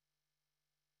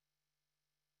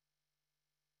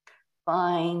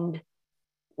 Find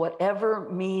whatever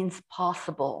means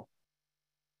possible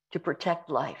to protect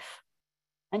life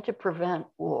and to prevent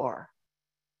war.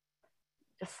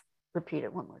 Just repeat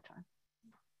it one more time.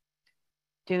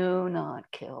 Do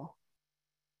not kill.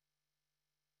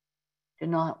 Do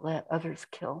not let others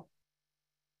kill.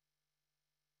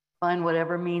 Find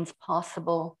whatever means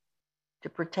possible to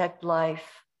protect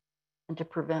life and to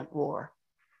prevent war.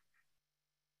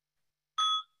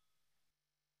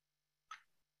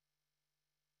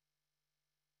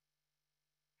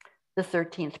 The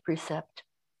 13th precept.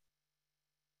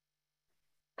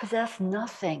 Possess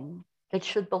nothing that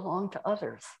should belong to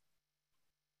others.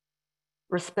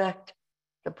 Respect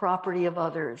the property of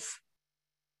others,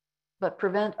 but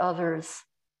prevent others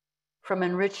from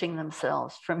enriching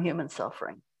themselves from human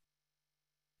suffering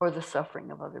or the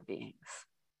suffering of other beings.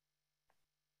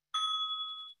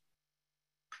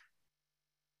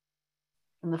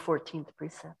 And the 14th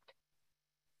precept.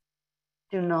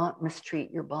 Do not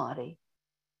mistreat your body.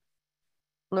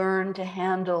 Learn to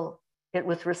handle it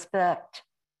with respect.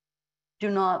 Do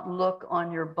not look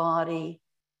on your body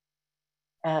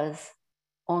as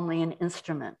only an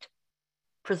instrument.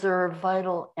 Preserve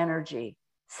vital energy,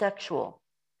 sexual,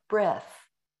 breath,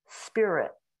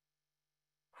 spirit,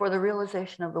 for the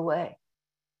realization of the way.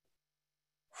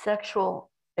 Sexual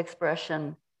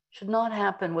expression should not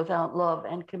happen without love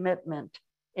and commitment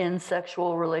in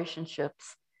sexual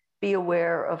relationships. Be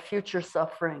aware of future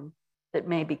suffering that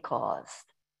may be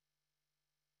caused.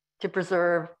 To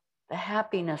preserve the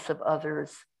happiness of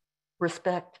others,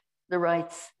 respect the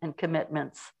rights and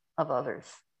commitments of others.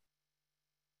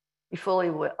 Be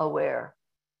fully aware.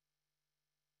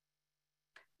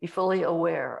 Be fully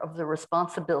aware of the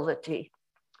responsibility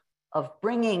of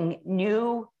bringing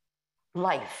new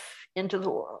life into the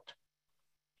world.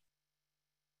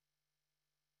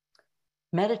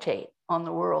 Meditate on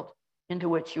the world into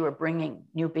which you are bringing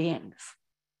new beings.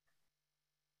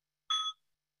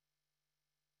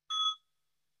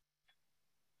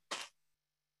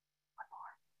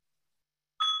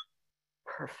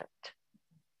 Perfect.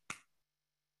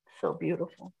 So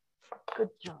beautiful. Good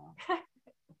job.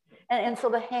 and so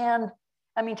the hand,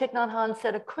 I mean, Thich Nhat Hanh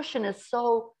said a cushion is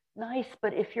so nice,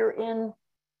 but if you're in,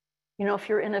 if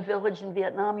you're in a village in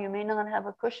Vietnam, you may not have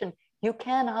a cushion. You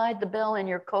can hide the bell in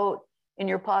your coat, in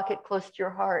your pocket close to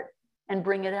your heart, and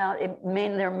bring it out.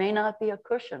 There may not be a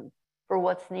cushion for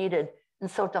what's needed. And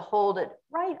so to hold it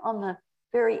right on the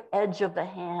very edge of the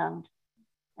hand,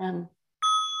 and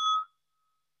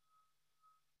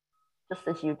just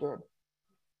as you did.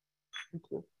 Thank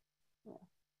you. Yeah.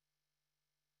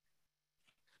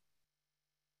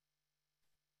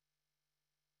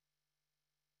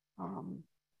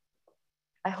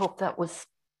 I hope that was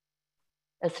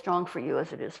as strong for you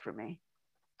as it is for me.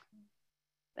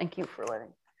 Thank you for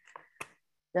letting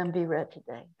them be read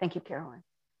today. Thank you, Caroline.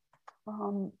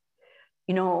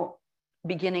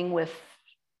 Beginning with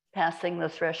passing the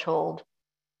threshold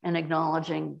and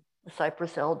acknowledging the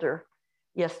Cypress elder,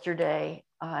 yesterday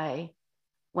I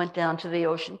went down to the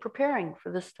ocean preparing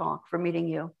for this talk, for meeting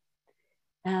you,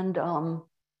 and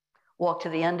walked to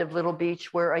the end of Little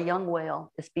Beach where a young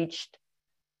whale is beached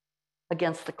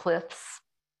against the cliffs.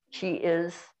 She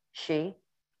is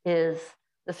the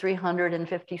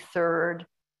 353rd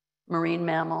marine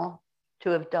mammal to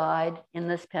have died in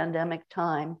this pandemic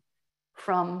time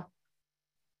from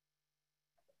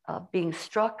being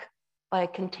struck by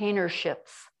container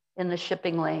ships in the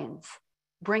shipping lanes,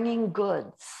 bringing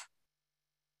goods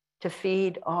to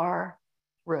feed our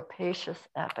rapacious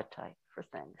appetite for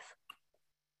things.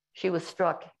 She was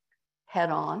struck head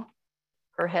on.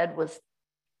 Her head was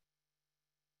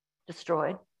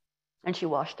destroyed, and she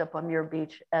washed up on Muir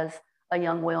Beach, as a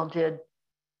young whale did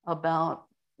about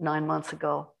 9 months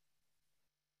ago.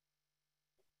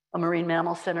 A marine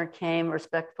mammal center came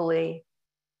respectfully,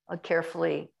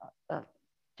 carefully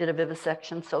did a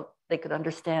vivisection so they could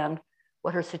understand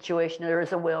what her situation. There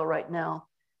is a whale right now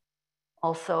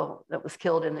also that was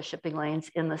killed in the shipping lanes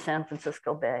in the San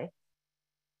Francisco Bay.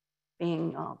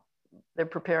 They're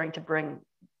preparing to bring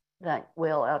that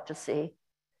whale out to sea.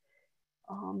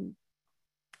 And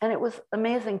it was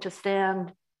amazing to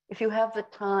stand, if you have the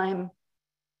time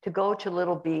to go to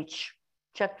Little Beach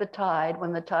check the tide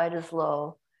when the tide is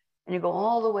low, and you go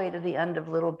all the way to the end of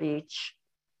Little Beach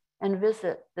and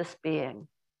visit this being.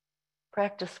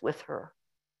 Practice with her.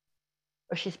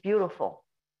 Or she's beautiful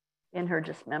in her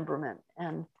dismemberment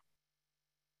and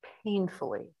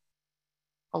painfully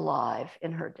alive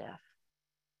in her death.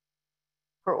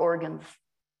 Her organs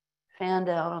fanned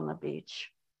out on the beach.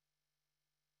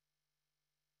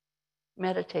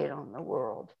 Meditate on the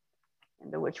world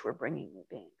into which we're bringing new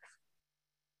beings.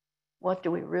 What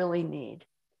do we really need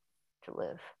to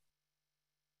live?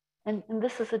 And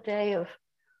this is a day of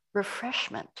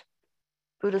refreshment.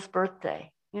 Buddha's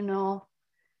birthday, you know.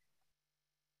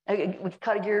 With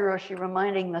Katagiri Roshi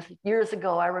reminding us, years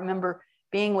ago, I remember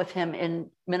being with him in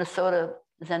Minnesota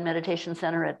Zen Meditation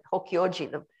Center at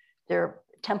Hokyoji, their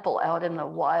temple out in the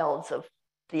wilds of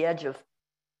the edge of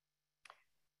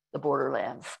the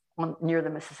borderlands near the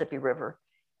Mississippi River.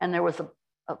 And there was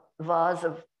a vase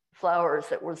of flowers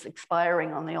that was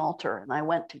expiring on the altar. And I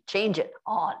went to change it.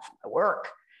 Oh, it's my work.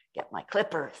 Get my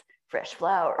clippers, fresh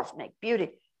flowers, make beauty.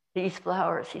 These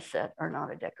flowers, he said, are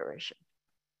not a decoration.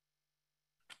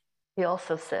 He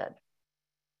also said,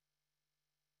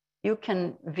 you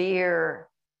can veer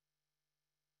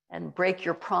and break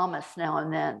your promise now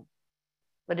and then,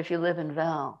 but if you live in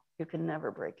vow, you can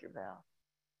never break your vow.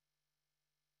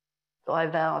 So I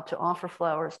vow to offer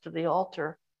flowers to the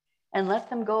altar and let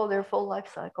them go their full life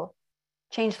cycle.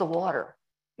 Change the water.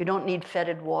 You don't need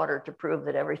fetid water to prove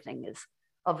that everything is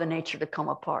of the nature to come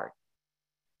apart.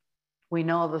 We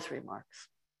know the 3 marks.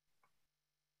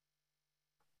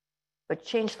 But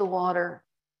change the water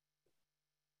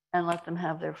and let them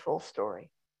have their full story.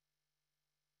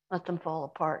 Let them fall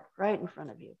apart right in front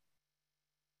of you.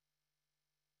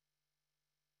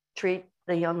 Treat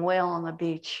the young whale on the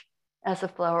beach as a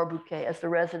flower bouquet, as the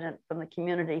resident from the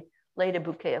community laid a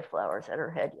bouquet of flowers at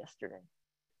her head yesterday.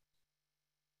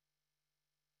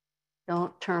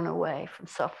 Don't turn away from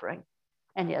suffering,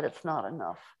 and yet it's not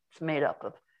enough. It's made up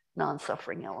of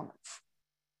non-suffering elements.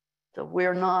 So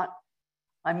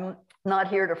I'm not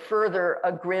here to further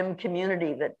a grim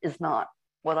community that is not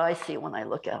what I see when I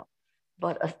look out,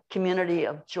 but a community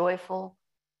of joyful,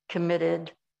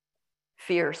 committed,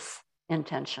 fierce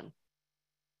intention.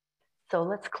 So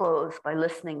let's close by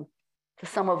listening to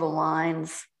some of the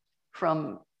lines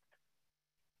from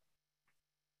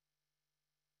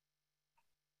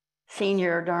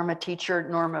senior Dharma teacher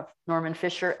Norman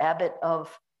Fisher, abbot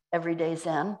of Everyday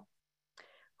Zen,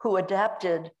 who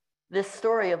adapted this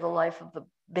story of the life of the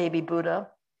baby Buddha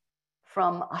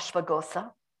from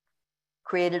Ashvaghosha,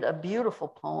 created a beautiful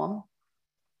poem.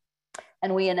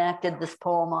 And we enacted this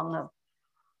poem on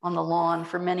the lawn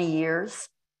for many years,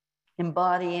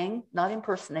 embodying, not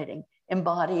impersonating,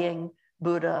 embodying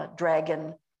Buddha,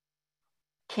 dragon,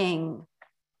 king,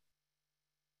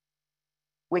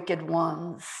 wicked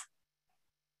ones,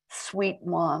 sweet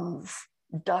ones,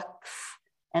 ducks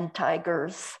and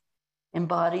tigers,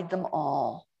 embodied them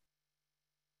all.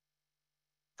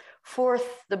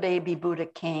 Forth the baby Buddha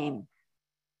came.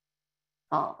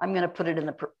 I'm going to put it in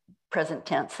the present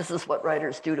tense. This is what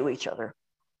writers do to each other.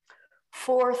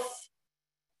 Forth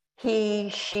he,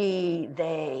 she,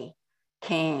 they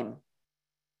came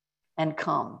and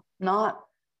come, not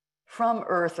from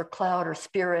earth or cloud or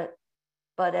spirit,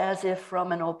 but as if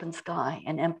from an open sky,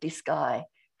 an empty sky,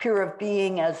 pure of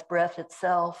being as breath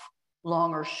itself,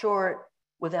 long or short,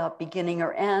 without beginning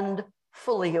or end,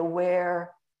 fully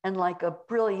aware, and like a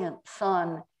brilliant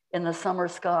sun in the summer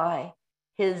sky,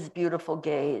 his beautiful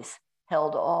gaze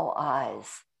held all eyes,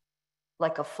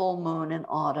 like a full moon in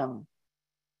autumn.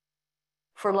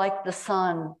 For like the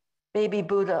sun, baby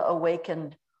Buddha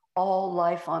awakened all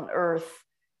life on earth,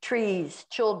 trees,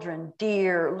 children,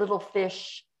 deer, little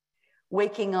fish,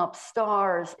 waking up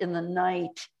stars in the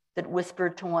night that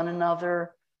whispered to one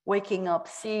another, waking up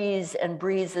seas and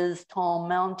breezes, tall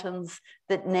mountains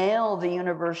that nail the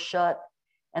universe shut,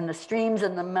 and the streams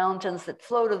and the mountains that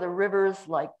flow to the rivers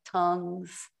like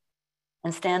tongues,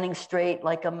 and standing straight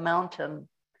like a mountain,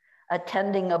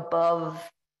 attending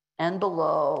above and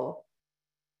below,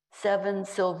 7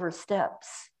 silver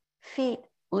steps, feet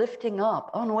lifting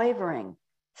up, unwavering,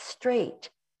 straight,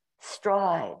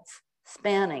 strides,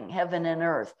 spanning heaven and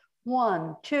earth.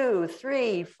 1, 2,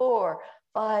 3, 4,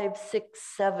 5, 6,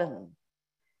 7.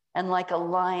 And like a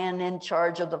lion in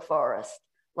charge of the forest,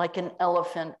 like an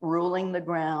elephant ruling the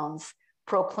grounds,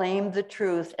 proclaimed the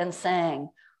truth and sang,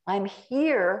 I'm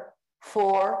here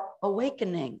for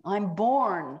awakening. I'm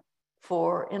born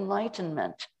for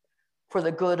enlightenment, for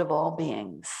the good of all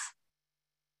beings.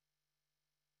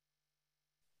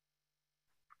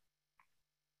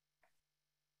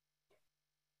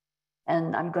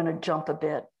 And I'm going to jump a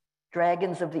bit.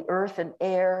 Dragons of the earth and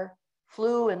air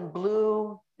flew and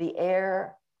blew the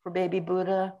air for baby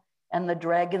Buddha, and the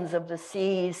dragons of the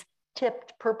seas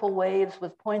tipped purple waves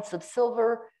with points of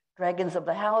silver. Dragons of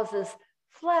the houses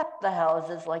flapped the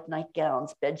houses like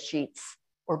nightgowns, bed sheets,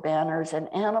 or banners,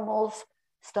 and animals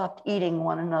stopped eating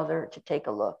one another to take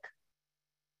a look.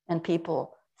 And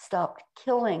people stopped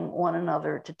killing one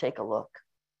another to take a look.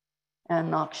 And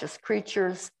noxious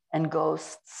creatures and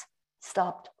ghosts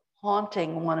stopped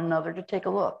haunting one another to take a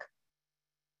look.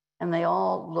 And they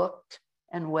all looked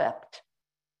and wept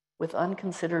with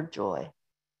unconsidered joy.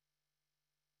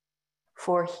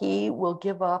 For he will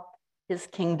give up his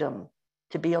kingdom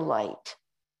to be a light,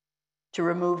 to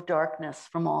remove darkness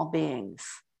from all beings.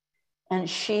 And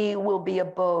she will be a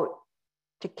boat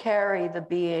to carry the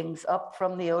beings up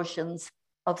from the oceans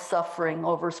of suffering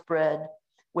overspread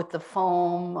with the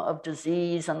foam of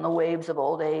disease and the waves of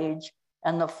old age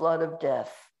and the flood of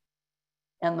death.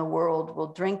 And the world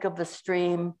will drink of the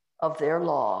stream of their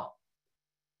law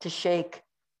to slake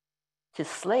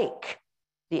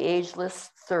the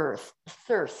ageless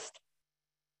thirst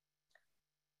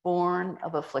born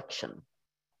of affliction.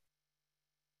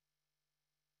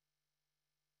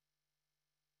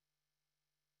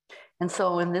 And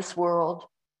so in this world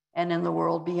and in the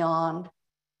world beyond,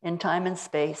 in time and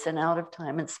space and out of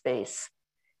time and space,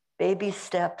 baby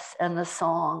steps and the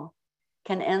song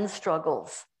can end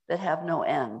struggles that have no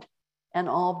end, and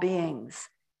all beings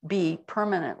be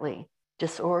permanently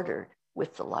disordered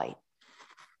with the light.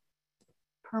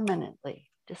 Permanently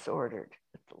disordered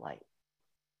with the light.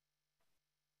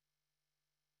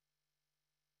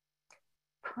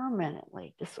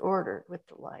 Permanently disordered with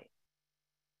the light.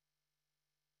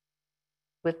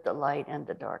 With the light and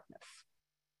the darkness.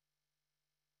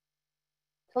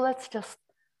 So let's just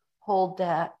hold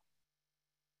that.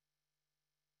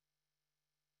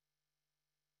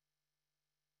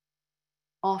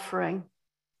 Offering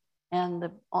and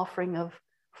the offering of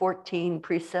 14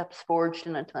 precepts forged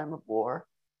in a time of war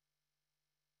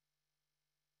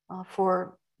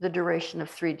for the duration of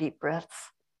 3 deep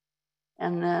breaths.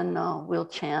 And then we'll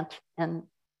chant and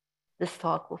this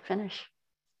talk will finish.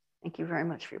 Thank you very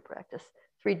much for your practice.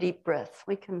 3 deep breaths.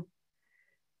 3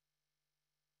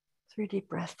 deep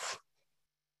breaths.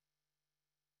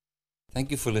 Thank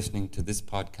you for listening to this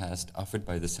podcast offered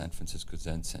by the San Francisco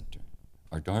Zen Center.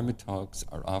 Our Dharma talks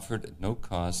are offered at no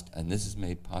cost, and this is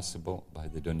made possible by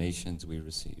the donations we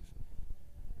receive.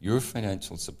 Your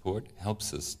financial support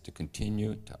helps us to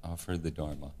continue to offer the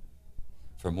Dharma.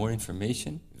 For more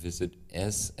information, visit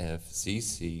sfzc.org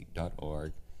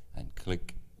and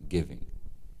click Giving.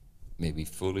 May we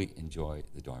fully enjoy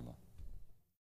the Dharma.